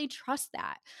you really trust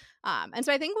that? And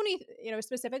so I think when we,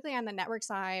 specifically on the network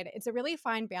side, it's a really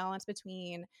fine balance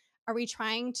between, are we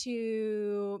trying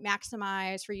to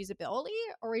maximize for usability,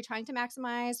 or are we trying to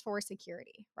maximize for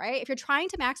security, right? If you're trying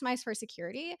to maximize for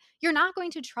security, you're not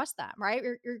going to trust them, right?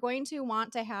 You're going to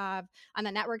want to have on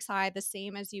the network side the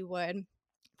same as you would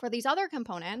for these other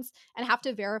components and have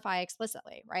to verify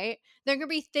explicitly, right? There could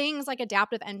be things like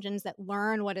adaptive engines that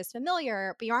learn what is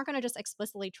familiar, but you aren't going to just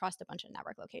explicitly trust a bunch of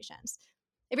network locations.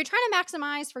 If you're trying to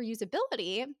maximize for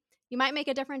usability, you might make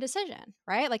a different decision,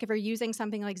 right? Like if you're using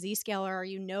something like Zscaler,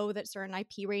 you know that certain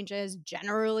IP ranges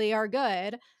generally are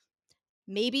good,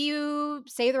 maybe you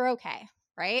say they're okay,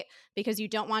 right? Because you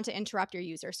don't want to interrupt your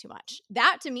users too much.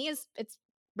 That to me it's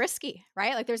risky,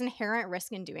 right? Like there's inherent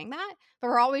risk in doing that, but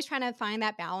we're always trying to find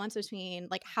that balance between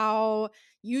like how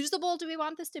usable do we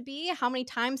want this to be? How many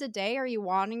times a day are you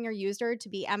wanting your user to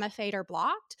be MFA'd or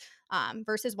blocked?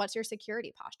 Versus what's your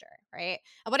security posture, right?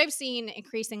 And what I've seen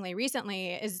increasingly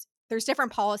recently is there's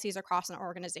different policies across an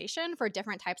organization for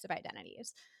different types of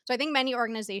identities. So I think many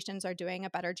organizations are doing a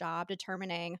better job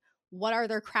determining what are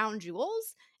their crown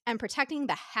jewels and protecting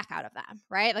the heck out of them,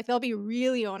 right? Like they'll be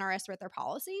really onerous with their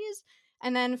policies.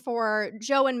 And then for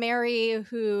Joe and Mary,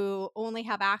 who only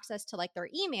have access to like their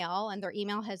email and their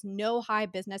email has no high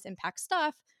business impact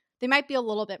stuff, they might be a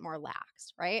little bit more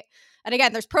lax, right? And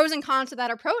again, there's pros and cons to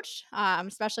that approach,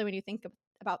 especially when you think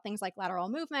about things like lateral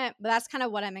movement, but that's kind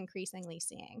of what I'm increasingly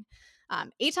seeing.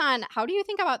 Eitan, how do you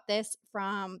think about this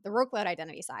from the workload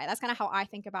identity side? That's kind of how I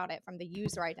think about it from the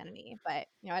user identity. But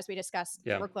as we discussed,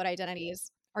 workload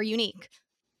identities are unique.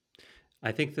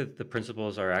 I think that the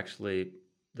principles are actually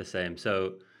the same.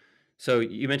 So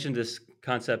you mentioned this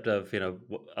concept of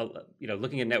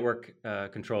looking at network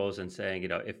controls and saying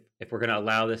if we're going to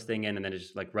allow this thing in and then it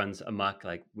just like runs amok,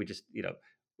 like we just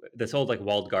this old like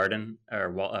walled garden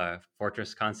or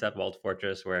fortress concept, walled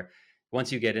fortress, where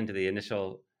once you get into the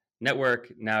initial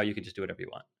network, now you can just do whatever you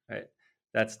want, right?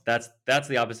 That's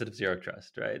the opposite of zero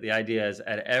trust, right? The idea is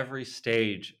at every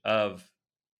stage of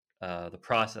the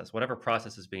process, whatever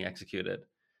process is being executed,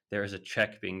 there is a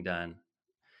check being done.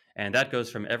 And that goes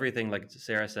from everything, like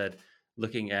Sarah said,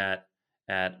 looking at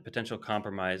potential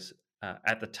compromise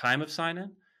at the time of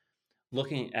sign-in,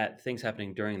 looking at things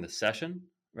happening during the session,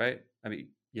 right? I mean,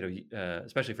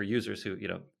 especially for users who,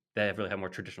 they really have more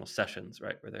traditional sessions,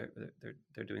 right, where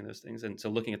they're doing those things. And so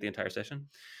looking at the entire session,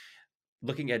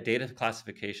 looking at data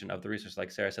classification of the resource,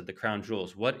 like Sarah said, the crown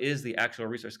jewels. What is the actual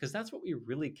resource? Because that's what we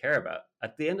really care about.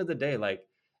 At the end of the day, like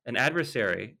an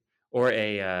adversary or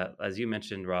as you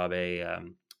mentioned, Rob,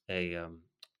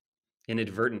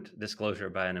 inadvertent disclosure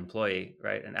by an employee,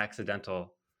 right? An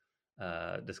accidental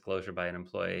disclosure by an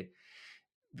employee.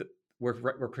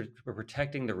 We're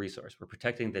protecting the resource. We're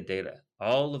protecting the data.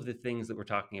 All of the things that we're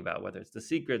talking about, whether it's the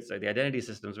secrets or the identity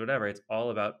systems, whatever, it's all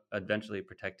about eventually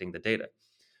protecting the data.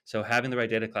 So having the right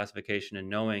data classification and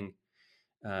knowing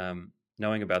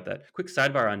about that. Quick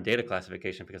sidebar on data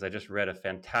classification, because I just read a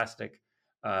fantastic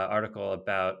article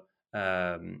about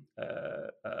I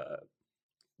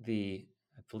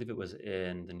believe it was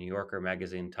in the New Yorker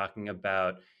magazine, talking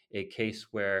about a case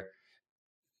where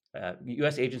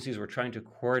U.S. agencies were trying to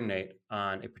coordinate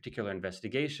on a particular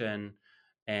investigation,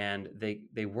 and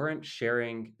they weren't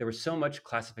sharing. There was so much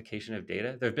classification of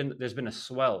data. There's been a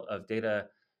swell of data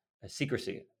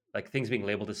secrecy, like things being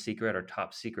labeled as secret or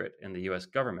top secret in the U.S.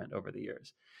 government over the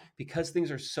years. Because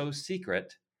things are so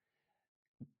secret,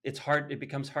 it's hard. It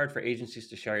becomes hard for agencies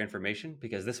to share information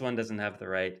because this one doesn't have the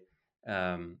right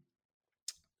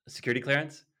security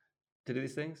clearance to do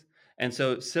these things. And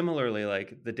so similarly,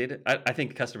 like the data, I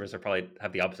think customers probably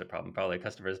have the opposite problem. Probably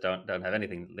customers don't have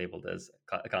anything labeled as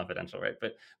confidential, right?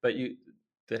 But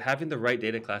having the right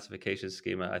data classification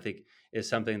schema, I think, is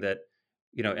something that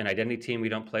an identity team we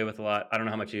don't play with a lot. I don't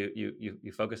know how much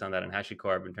you focus on that in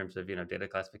HashiCorp in terms of data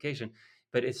classification,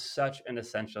 but it's such an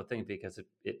essential thing because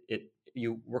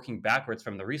you working backwards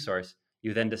from the resource,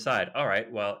 you then decide, all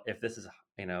right, well, if this is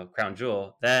crown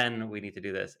jewel, then we need to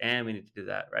do this and we need to do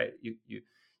that, right? You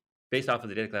based off of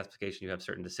the data classification, you have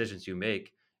certain decisions you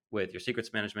make with your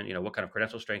secrets management. What kind of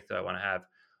credential strength do I want to have?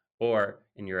 Or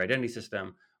in your identity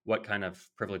system, what kind of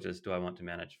privileges do I want to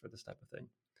manage for this type of thing?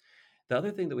 The other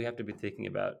thing that we have to be thinking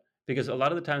about, because a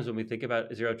lot of the times when we think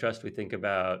about zero trust, we think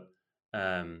about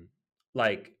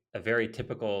like a very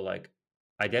typical like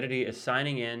identity is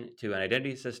signing in to an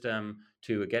identity system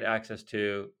to get access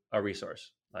to a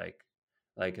resource.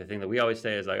 Like the thing that we always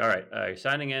say is like, all right, you're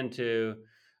signing in to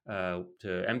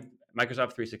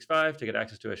Microsoft 365 to get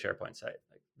access to a SharePoint site.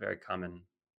 Like very common,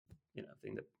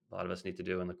 thing that a lot of us need to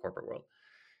do in the corporate world.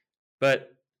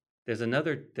 But there's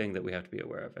another thing that we have to be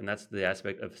aware of, and that's the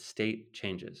aspect of state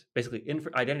changes, basically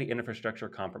identity infrastructure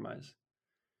compromise.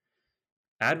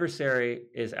 Adversary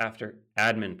is after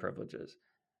admin privileges.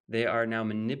 They are now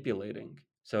manipulating.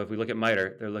 So if we look at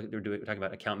MITRE, we're talking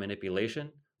about account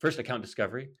manipulation. First, account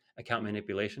discovery, account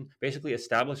manipulation, basically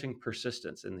establishing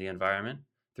persistence in the environment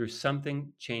through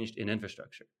something changed in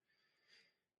infrastructure.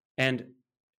 And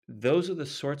those are the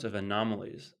sorts of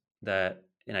anomalies that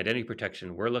in identity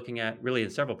protection we're looking at, really in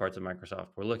several parts of Microsoft,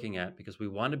 we're looking at because we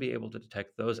want to be able to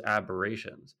detect those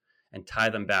aberrations and tie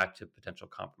them back to potential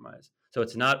compromise. So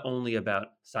it's not only about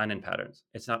sign-in patterns.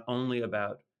 It's not only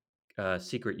about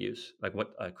secret use, like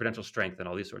what credential strength and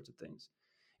all these sorts of things.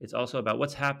 It's also about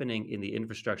what's happening in the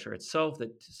infrastructure itself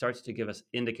that starts to give us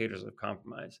indicators of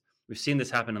compromise. We've seen this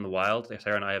happen in the wild.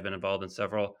 Sarah and I have been involved in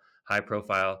several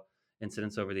high-profile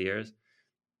incidents over the years.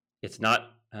 It's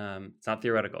not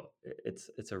theoretical.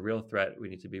 It's a real threat. We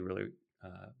need to be really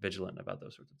vigilant about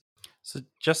those sorts of things. So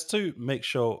just to make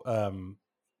sure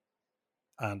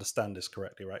I understand this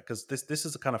correctly, right? Because this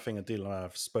is the kind of thing Adil and I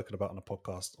have spoken about on the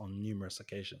podcast on numerous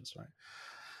occasions, right?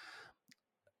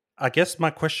 I guess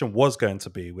my question was going to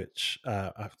be, which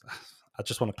I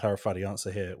just want to clarify the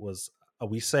answer here, was, are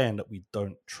we saying that we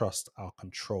don't trust our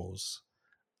controls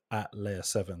at layer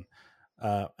 7?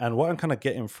 And what I'm kind of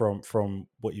getting from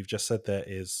what you've just said there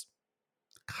is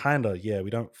kind of, yeah, we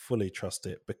don't fully trust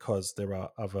it because there are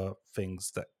other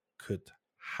things that could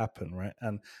happen, right?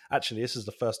 And actually, this is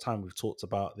the first time we've talked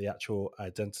about the actual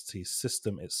identity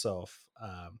system itself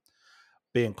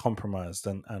being compromised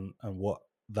and what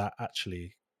that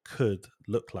actually could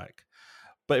look like.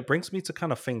 But it brings me to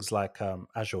kind of things like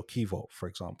Azure Key Vault, for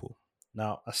example.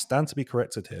 Now, I stand to be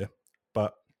corrected here,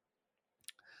 but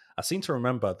I seem to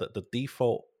remember that the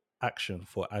default action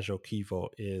for Azure Key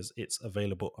Vault is it's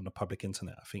available on the public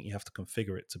internet. I think you have to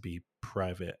configure it to be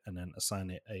private and then assign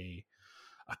it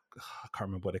I can't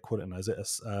remember what they call it now. Is it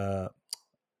I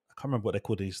can't remember what they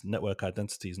call these network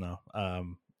identities now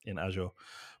in Azure,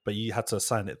 but you had to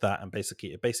assign it that, and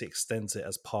it basically extends it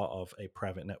as part of a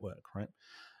private network, right?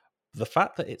 The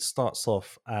fact that it starts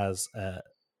off as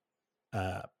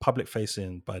public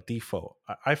facing by default,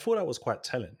 I thought that was quite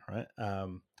telling, right?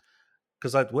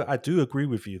 Because I do agree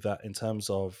with you that in terms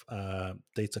of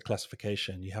data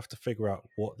classification, you have to figure out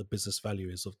what the business value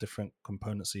is of different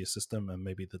components of your system and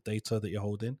maybe the data that you're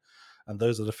holding. And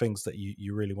those are the things that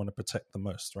you really want to protect the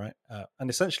most, right? And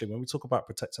essentially, when we talk about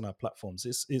protecting our platforms,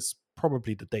 it's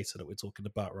probably the data that we're talking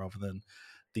about rather than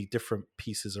the different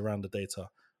pieces around the data.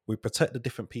 We protect the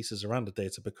different pieces around the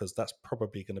data because that's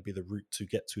probably going to be the route to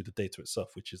get to the data itself,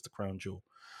 which is the crown jewel.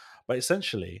 But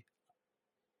essentially,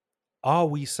 are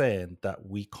we saying that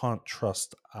we can't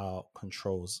trust our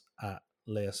controls at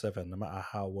layer 7, no matter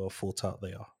how well thought out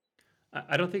they are?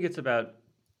 I don't think it's about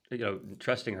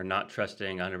trusting or not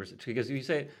trusting 100%, because you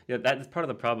say that's part of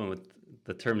the problem with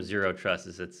the term zero trust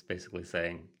is it's basically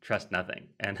saying trust nothing.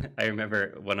 And I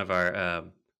remember one of our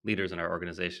leaders in our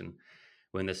organization,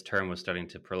 when this term was starting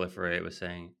to proliferate, was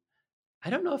saying, I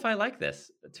don't know if I like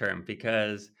this term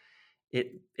because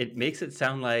it makes it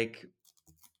sound like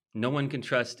no one can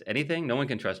trust anything. No one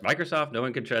can trust Microsoft. No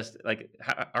one can trust,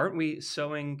 aren't we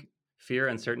sowing fear,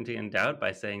 uncertainty, and doubt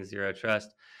by saying zero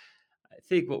trust? I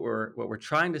think what we're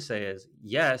trying to say is,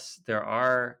 yes, there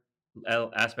are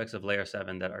aspects of layer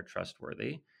 7 that are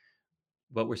trustworthy.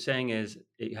 What we're saying is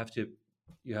you have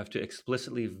to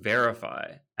explicitly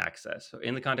verify access. So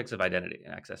in the context of identity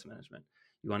and access management,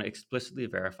 you want to explicitly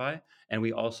verify, and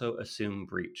we also assume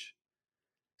breach.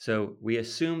 So we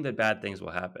assume that bad things will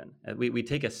happen. We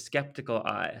take a skeptical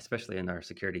eye, especially in our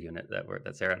security unit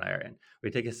that Sarah and I are in.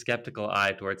 We take a skeptical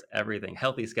eye towards everything,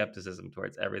 healthy skepticism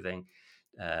towards everything,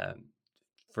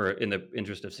 in the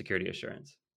interest of security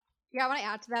assurance. Yeah, I want to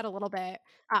add to that a little bit.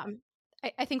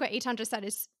 I think what Eitan just said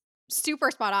is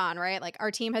super spot on, right? Like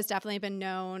our team has definitely been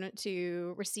known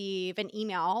to receive an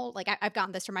email. Like I've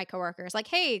gotten this from my coworkers, like,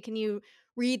 hey, can you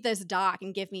read this doc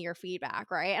and give me your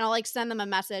feedback, right? And I'll like send them a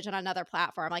message on another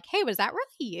platform, like, hey, was that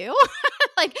really you?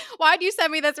 Like, why'd you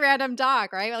send me this random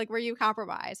doc, right? Like, were you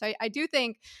compromised? So I do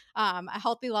think a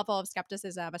healthy level of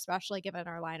skepticism, especially given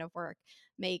our line of work,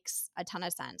 makes a ton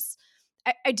of sense.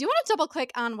 I do want to double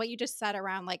click on what you just said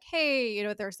around like,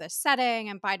 hey, there's this setting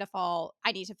and by default,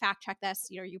 I need to fact check this.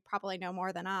 You probably know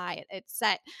more than I. It's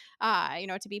set,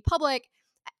 to be public.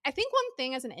 I think one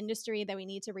thing as an industry that we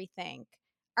need to rethink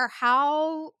are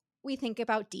how we think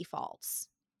about defaults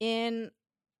in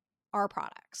our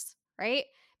products, right?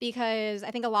 Because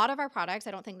I think a lot of our products,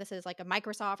 I don't think this is like a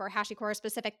Microsoft or HashiCorp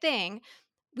specific thing.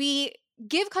 We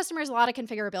give customers a lot of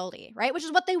configurability, right? Which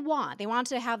is what they want. They want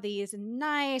to have these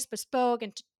nice bespoke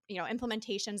and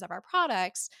implementations of our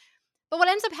products. But what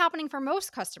ends up happening for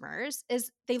most customers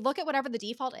is they look at whatever the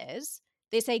default is,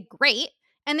 they say, great,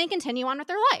 and they continue on with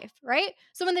their life, right?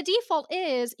 So when the default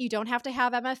is you don't have to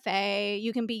have MFA,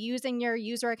 you can be using your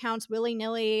user accounts willy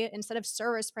nilly instead of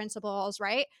service principals,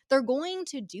 right? They're going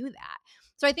to do that.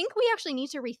 So I think we actually need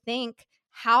to rethink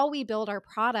how we build our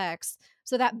products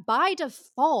so that by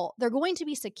default, they're going to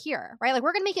be secure, right? Like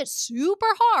we're going to make it super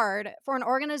hard for an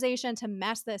organization to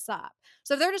mess this up.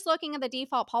 So if they're just looking at the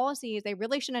default policies, they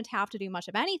really shouldn't have to do much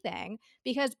of anything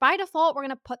because by default, we're going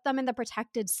to put them in the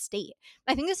protected state.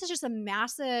 I think this is just a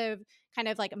massive kind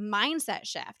of like mindset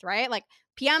shift, right? Like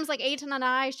PMs like Eitan and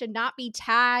I should not be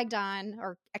tagged on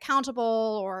or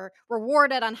accountable or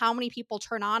rewarded on how many people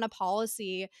turn on a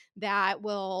policy that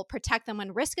will protect them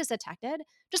when risk is detected.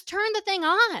 Just turn the thing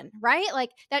on, right?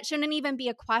 Like that shouldn't even be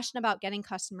a question about getting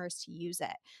customers to use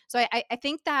it. So I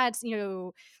think that's,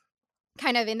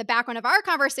 kind of in the background of our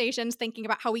conversations, thinking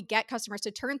about how we get customers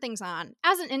to turn things on.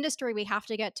 As an industry, we have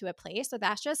to get to a place so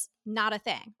that's just not a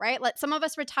thing, right? Let some of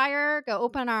us retire, go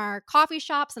open our coffee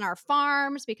shops and our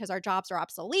farms because our jobs are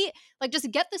obsolete. Like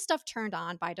just get this stuff turned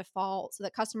on by default so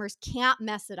that customers can't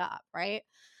mess it up, right?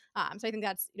 So I think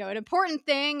that's an important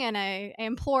thing, and I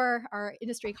implore our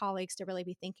industry colleagues to really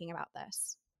be thinking about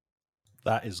this.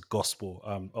 That is gospel.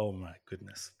 Oh my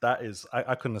goodness. That is,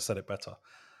 I couldn't have said it better.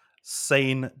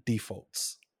 Sane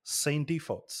defaults. Sane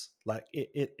defaults. Like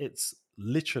it's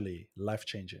literally life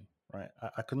changing, right?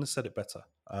 I couldn't have said it better.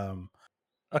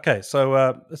 Okay,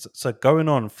 so going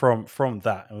on from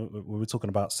that, we were talking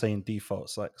about sane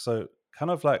defaults. Like, so kind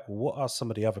of like, what are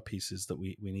some of the other pieces that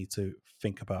we need to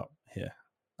think about here?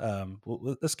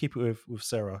 Let's keep it with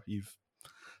Sarah. You've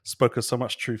spoken so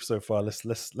much truth so far.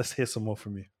 Let's hear some more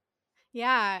from you.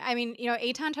 Yeah. I mean,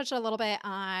 Eitan touched a little bit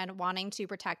on wanting to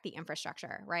protect the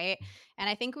infrastructure, right? And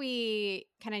I think we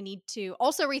kind of need to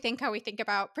also rethink how we think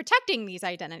about protecting these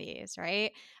identities,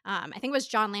 right? I think it was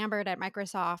John Lambert at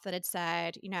Microsoft that had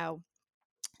said,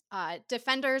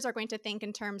 defenders are going to think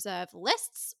in terms of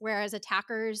lists, whereas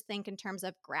attackers think in terms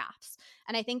of graphs.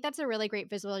 And I think that's a really great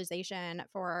visualization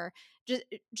for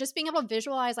just being able to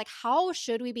visualize, like, how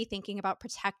should we be thinking about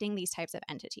protecting these types of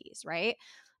entities, right?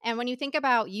 And when you think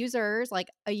about users, like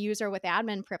a user with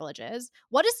admin privileges,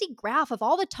 what is the graph of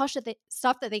all the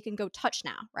stuff that they can go touch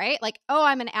now, right? Like, oh,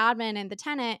 I'm an admin in the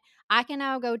tenant. I can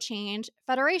now go change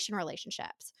federation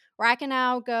relationships, or I can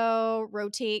now go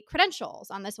rotate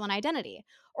credentials on this one identity.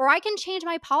 Or I can change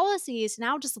my policies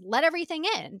now, just let everything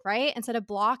in, right? Instead of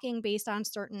blocking based on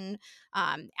certain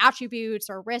attributes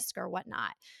or risk or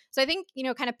whatnot. So I think,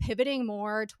 kind of pivoting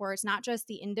more towards not just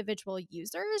the individual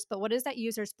users, but what is that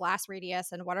user's blast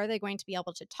radius and what are they going to be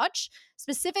able to touch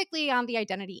specifically on the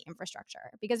identity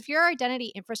infrastructure? Because if your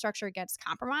identity infrastructure gets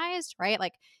compromised, right?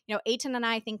 Like, Eitan and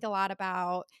I think a lot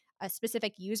about a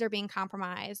specific user being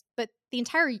compromised, but the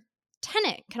entire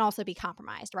tenant can also be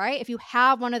compromised, right? If you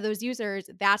have one of those users,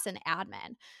 that's an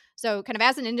admin. So kind of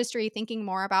as an industry, thinking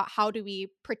more about how do we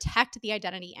protect the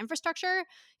identity infrastructure.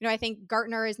 I think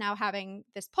Gartner is now having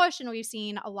this push, and we've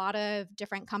seen a lot of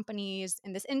different companies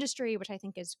in this industry, which I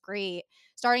think is great,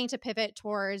 starting to pivot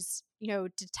towards,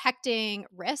 detecting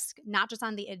risk, not just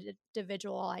on the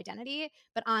individual identity,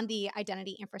 but on the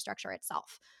identity infrastructure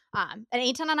itself. And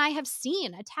Eitan and I have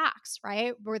seen attacks,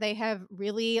 right, where they have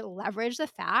really leveraged the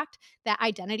fact that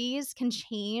identities can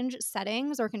change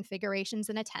settings or configurations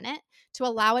in a tenant to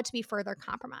allow it to be further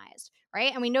compromised,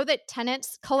 right? And we know that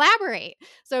tenants collaborate.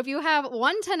 So if you have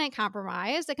one tenant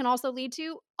compromised, it can also lead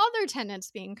to other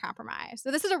tenants being compromised. So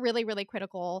this is a really, really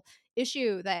critical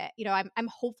issue that, I'm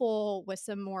hopeful with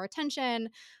some more attention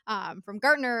from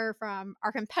Gartner, from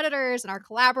our competitors and our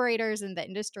collaborators in the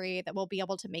industry, that we'll be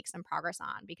able to make some progress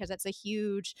on, because it's a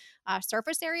huge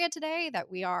surface area today that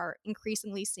we are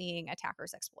increasingly seeing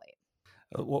attackers exploit.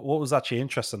 What was actually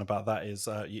interesting about that is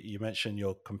you mentioned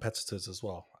your competitors as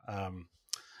well.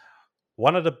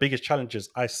 One of the biggest challenges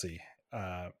I see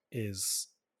is,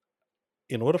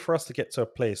 in order for us to get to a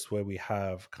place where we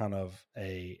have kind of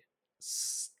a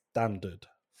standard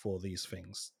for these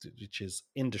things, which is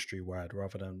industry wide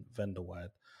rather than vendor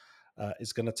wide,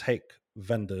 it's going to take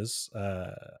vendors,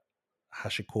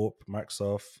 HashiCorp,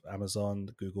 Microsoft, Amazon,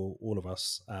 Google, all of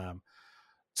us,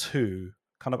 to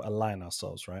kind of align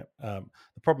ourselves, right?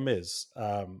 The problem is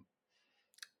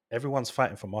everyone's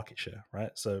fighting for market share,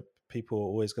 right? So People are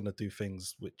always going to do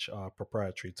things which are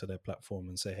proprietary to their platform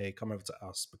and say, hey, come over to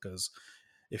us because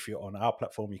if you're on our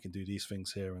platform, you can do these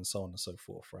things here and so on and so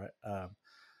forth, right?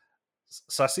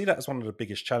 So I see that as one of the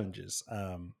biggest challenges,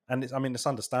 and it's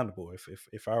understandable.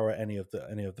 If I were any of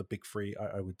the big three,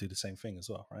 I would do the same thing as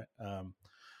well, right?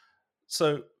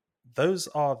 So those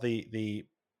are the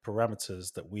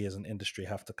parameters that we as an industry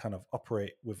have to kind of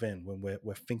operate within when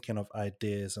we're thinking of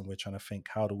ideas and we're trying to think,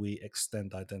 how do we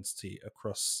extend identity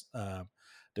across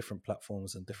different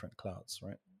platforms and different clouds,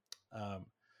 right?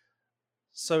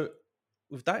 So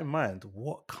with that in mind,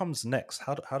 what comes next?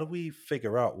 How do we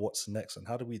figure out what's next, and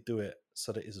how do we do it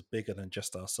so that it's bigger than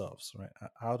just ourselves, right?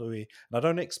 How do we? And I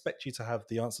don't expect you to have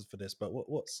the answers for this, but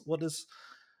what does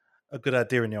a good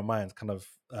idea in your mind kind of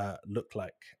look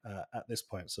like at this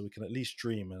point, so we can at least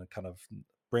dream and kind of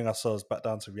bring ourselves back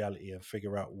down to reality and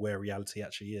figure out where reality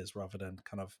actually is, rather than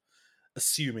kind of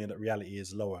assuming that reality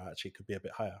is lower. Actually, it could be a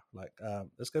bit higher. Like,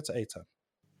 let's go to Eitan.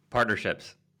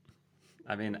 Partnerships.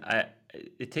 I mean,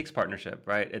 it takes partnership,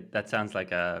 right? That sounds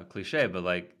like a cliche, but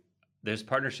like there's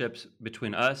partnerships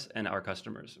between us and our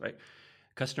customers, right?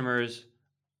 Customers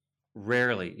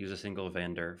rarely use a single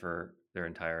vendor for their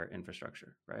entire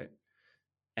infrastructure, right?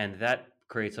 And that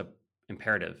creates a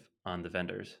imperative on the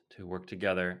vendors to work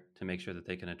together to make sure that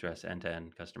they can address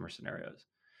end-to-end customer scenarios.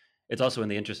 It's also in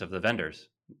the interest of the vendors,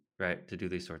 right, to do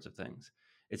these sorts of things.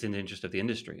 It's in the interest of the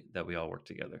industry that we all work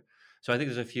together. So I think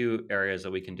there's a few areas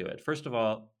that we can do it. First of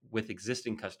all, with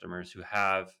existing customers who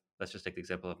have, let's just take the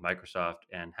example of Microsoft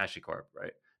and HashiCorp,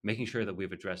 right? Making sure that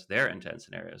we've addressed their end-to-end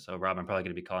scenarios. So Rob, I'm probably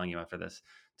going to be calling you after this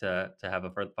to have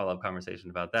a follow-up conversation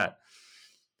about that.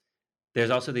 There's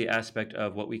also the aspect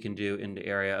of what we can do in the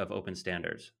area of open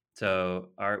standards. So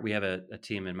we have a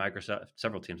team in Microsoft,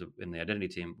 several teams in the identity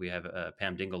team. We have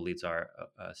Pam Dingle leads our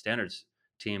standards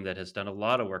team that has done a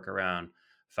lot of work around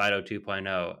FIDO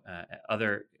 2.0,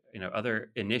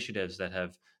 other initiatives that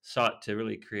have sought to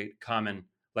really create common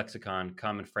lexicon,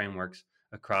 common frameworks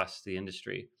across the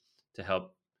industry to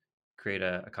help create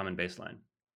a common baseline.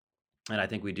 And I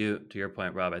think we do, to your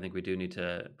point, Rob, I think we do need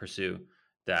to pursue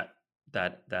that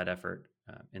effort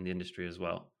in the industry as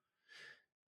well.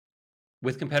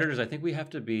 With competitors, I think we have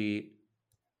to be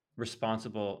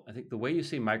responsible. I think the way you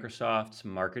see Microsoft's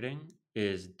marketing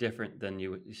is different than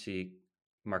you see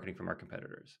marketing from our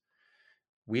competitors.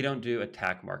 We don't do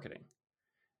attack marketing.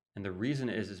 And the reason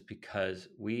is because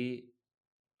we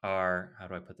are, how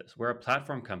do I put this? We're a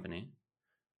platform company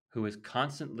who is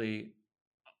constantly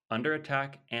under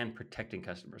attack and protecting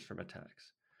customers from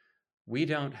attacks. We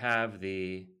don't have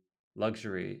the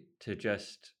luxury to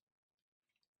just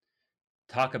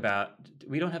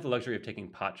we don't have the luxury of taking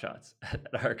pot shots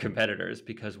at our competitors,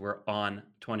 because we're on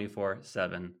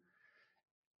 24/7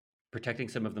 protecting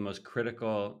some of the most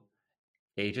critical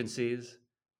agencies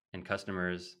and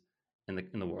customers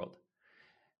in the world.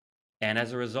 And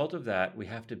as a result of that, we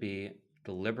have to be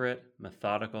deliberate,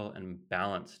 methodical, and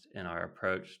balanced in our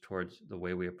approach towards the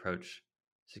way we approach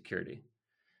security.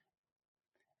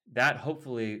 That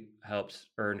hopefully helps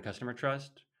earns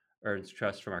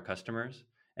trust from our customers,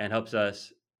 and helps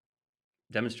us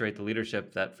demonstrate the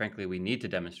leadership that, frankly, we need to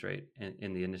demonstrate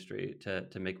in the industry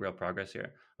to make real progress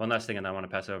here. One last thing, and I want to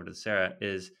pass it over to Sarah,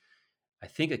 is I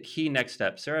think a key next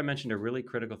step. Sarah mentioned a really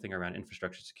critical thing around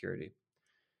infrastructure security.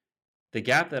 The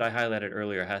gap that I highlighted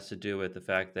earlier has to do with the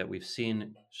fact that we've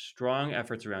seen strong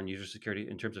efforts around user security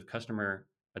in terms of customer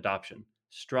adoption,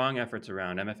 strong efforts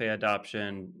around MFA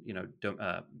adoption,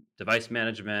 device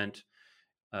management,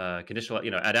 conditional,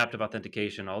 adaptive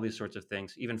authentication, all these sorts of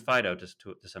things, even FIDO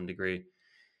to some degree.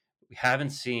 We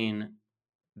haven't seen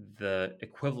the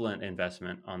equivalent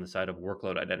investment on the side of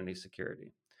workload identity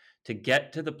security to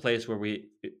get to the place where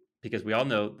because we all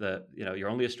know that, you're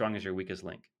only as strong as your weakest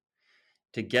link.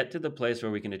 To get to the place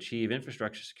where we can achieve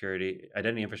infrastructure security,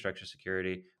 identity infrastructure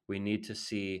security, we need to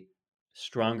see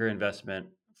stronger investment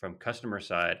from customer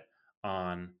side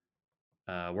on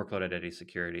workload identity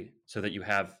security, so that you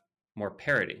have more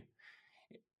parity.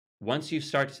 Once you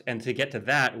start, and to get to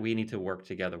that, we need to work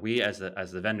together. We as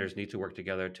the vendors need to work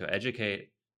together to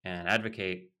educate and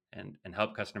advocate and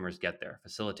help customers get there,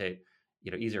 facilitate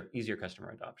easier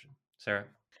customer adoption. Sarah?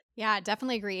 Yeah,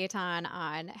 definitely agree, Eitan,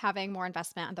 on having more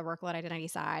investment on the workload identity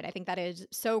side. I think that is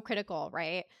so critical,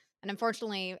 right? And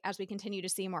unfortunately, as we continue to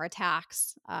see more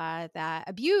attacks that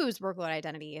abuse workload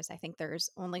identities, I think there's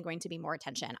only going to be more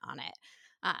attention on it.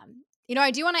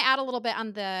 I do want to add a little bit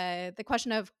on the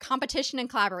question of competition and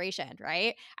collaboration,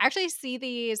 right? I actually see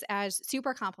these as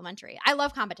super complementary. I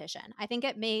love competition. I think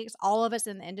it makes all of us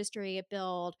in the industry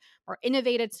build more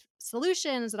innovative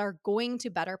solutions that are going to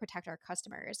better protect our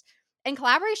customers. And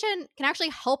collaboration can actually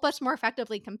help us more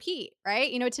effectively compete,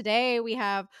 right? Today we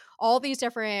have all these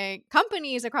different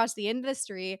companies across the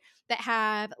industry that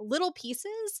have little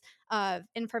pieces of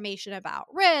information about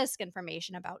risk,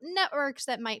 information about networks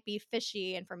that might be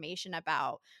fishy, information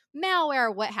about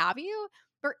malware, what have you.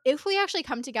 But if we actually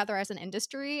come together as an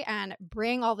industry and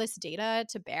bring all this data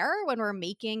to bear when we're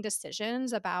making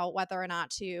decisions about whether or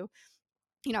not to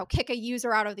kick a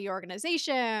user out of the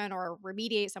organization or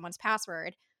remediate someone's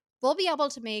password, we'll be able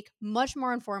to make much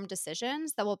more informed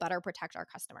decisions that will better protect our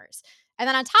customers. And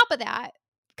then on top of that,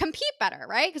 compete better,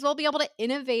 right? Because we'll be able to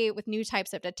innovate with new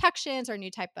types of detections or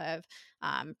new type of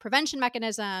prevention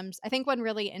mechanisms. I think one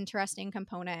really interesting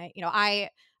component,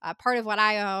 part of what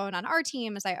I own on our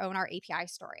team is I own our API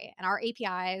story, and our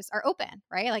APIs are open,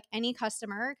 right? Like any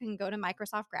customer can go to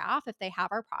Microsoft Graph if they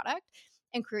have our product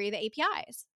and query the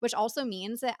APIs, which also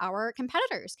means that our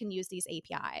competitors can use these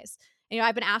APIs.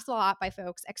 I've been asked a lot by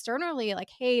folks externally, like,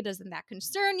 hey, doesn't that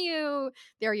concern you?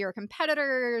 They're your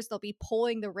competitors. They'll be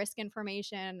pulling the risk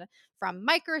information from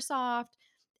Microsoft.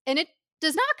 And it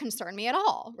does not concern me at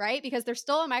all, right? Because they're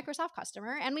still a Microsoft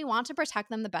customer and we want to protect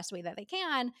them the best way that they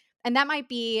can. And that might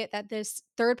be that this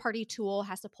third-party tool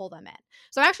has to pull them in.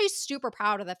 So I'm actually super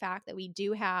proud of the fact that we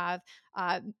do have,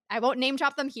 I won't name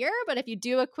drop them here, but if you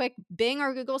do a quick Bing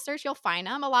or Google search, you'll find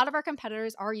them. A lot of our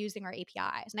competitors are using our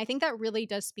APIs. And I think that really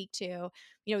does speak to,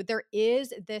 there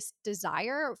is this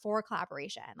desire for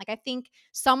collaboration. Like I think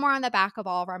somewhere on the back of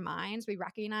all of our minds, we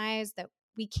recognize that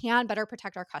we can better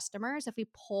protect our customers if we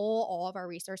pull all of our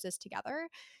resources together.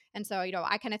 And so,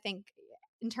 I kind of think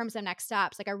in terms of next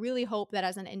steps, like I really hope that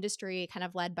as an industry kind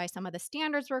of led by some of the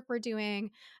standards work we're doing,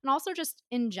 and also just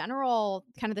in general,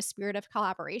 kind of the spirit of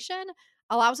collaboration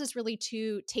allows us really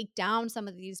to take down some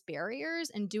of these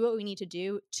barriers and do what we need to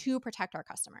do to protect our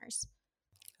customers.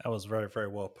 That was very, very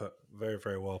well put. Very,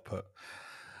 very well put.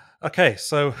 Okay,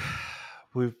 so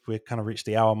we've kind of reached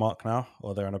the hour mark now,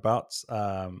 or there and abouts.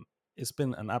 It's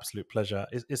been an absolute pleasure.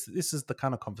 This is the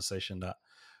kind of conversation that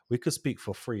we could speak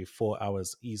for 3-4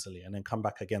 hours easily, and then come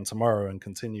back again tomorrow and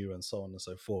continue, and so on and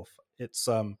so forth. It's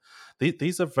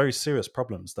these are very serious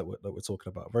problems that we're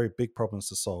talking about. Very big problems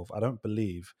to solve. I don't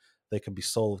believe they can be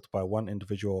solved by one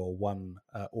individual or one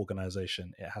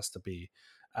organization. It has to be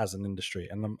as an industry,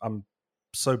 and I'm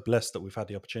so blessed that we've had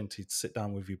the opportunity to sit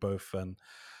down with you both and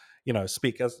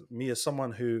speak as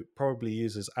someone who probably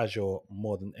uses Azure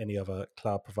more than any other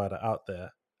cloud provider out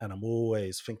there. And I'm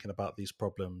always thinking about these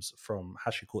problems from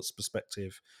HashiCorp's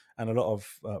perspective. And a lot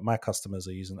of my customers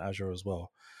are using Azure as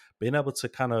well. Being able to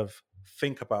kind of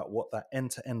think about what that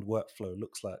end-to-end workflow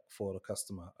looks like for the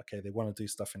customer. Okay, they want to do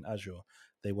stuff in Azure.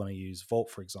 They want to use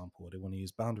Vault, for example. Or they want to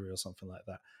use Boundary or something like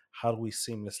that. How do we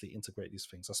seamlessly integrate these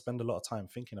things? I spend a lot of time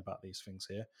thinking about these things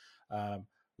here.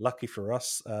 Lucky for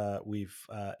us, we've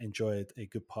enjoyed a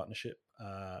good partnership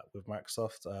with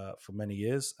Microsoft for many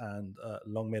years, and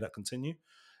long may that continue.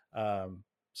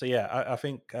 So yeah, I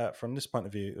think from this point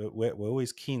of view, we're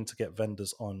always keen to get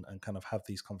vendors on and kind of have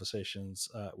these conversations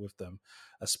with them,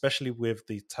 especially with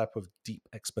the type of deep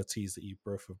expertise that you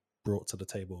both have brought to the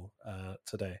table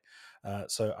today.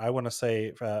 So I want to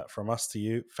say from us to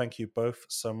you, thank you both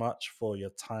so much for your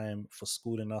time, for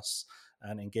schooling us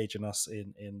and engaging us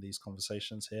in these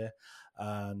conversations here.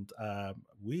 And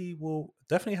we will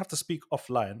definitely have to speak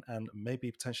offline and maybe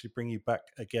potentially bring you back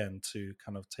again to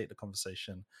kind of take the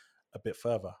conversation a bit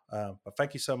further. But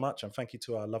thank you so much, and thank you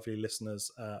to our lovely listeners.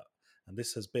 And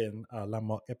this has been our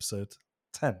landmark episode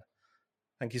 10.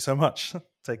 Thank you so much.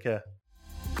 Take care.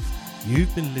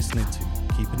 You've been listening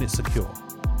to Keeping It Secure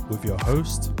with your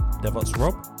host, DevOps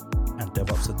Rob and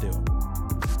DevOps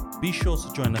Adil. Be sure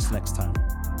to join us next time.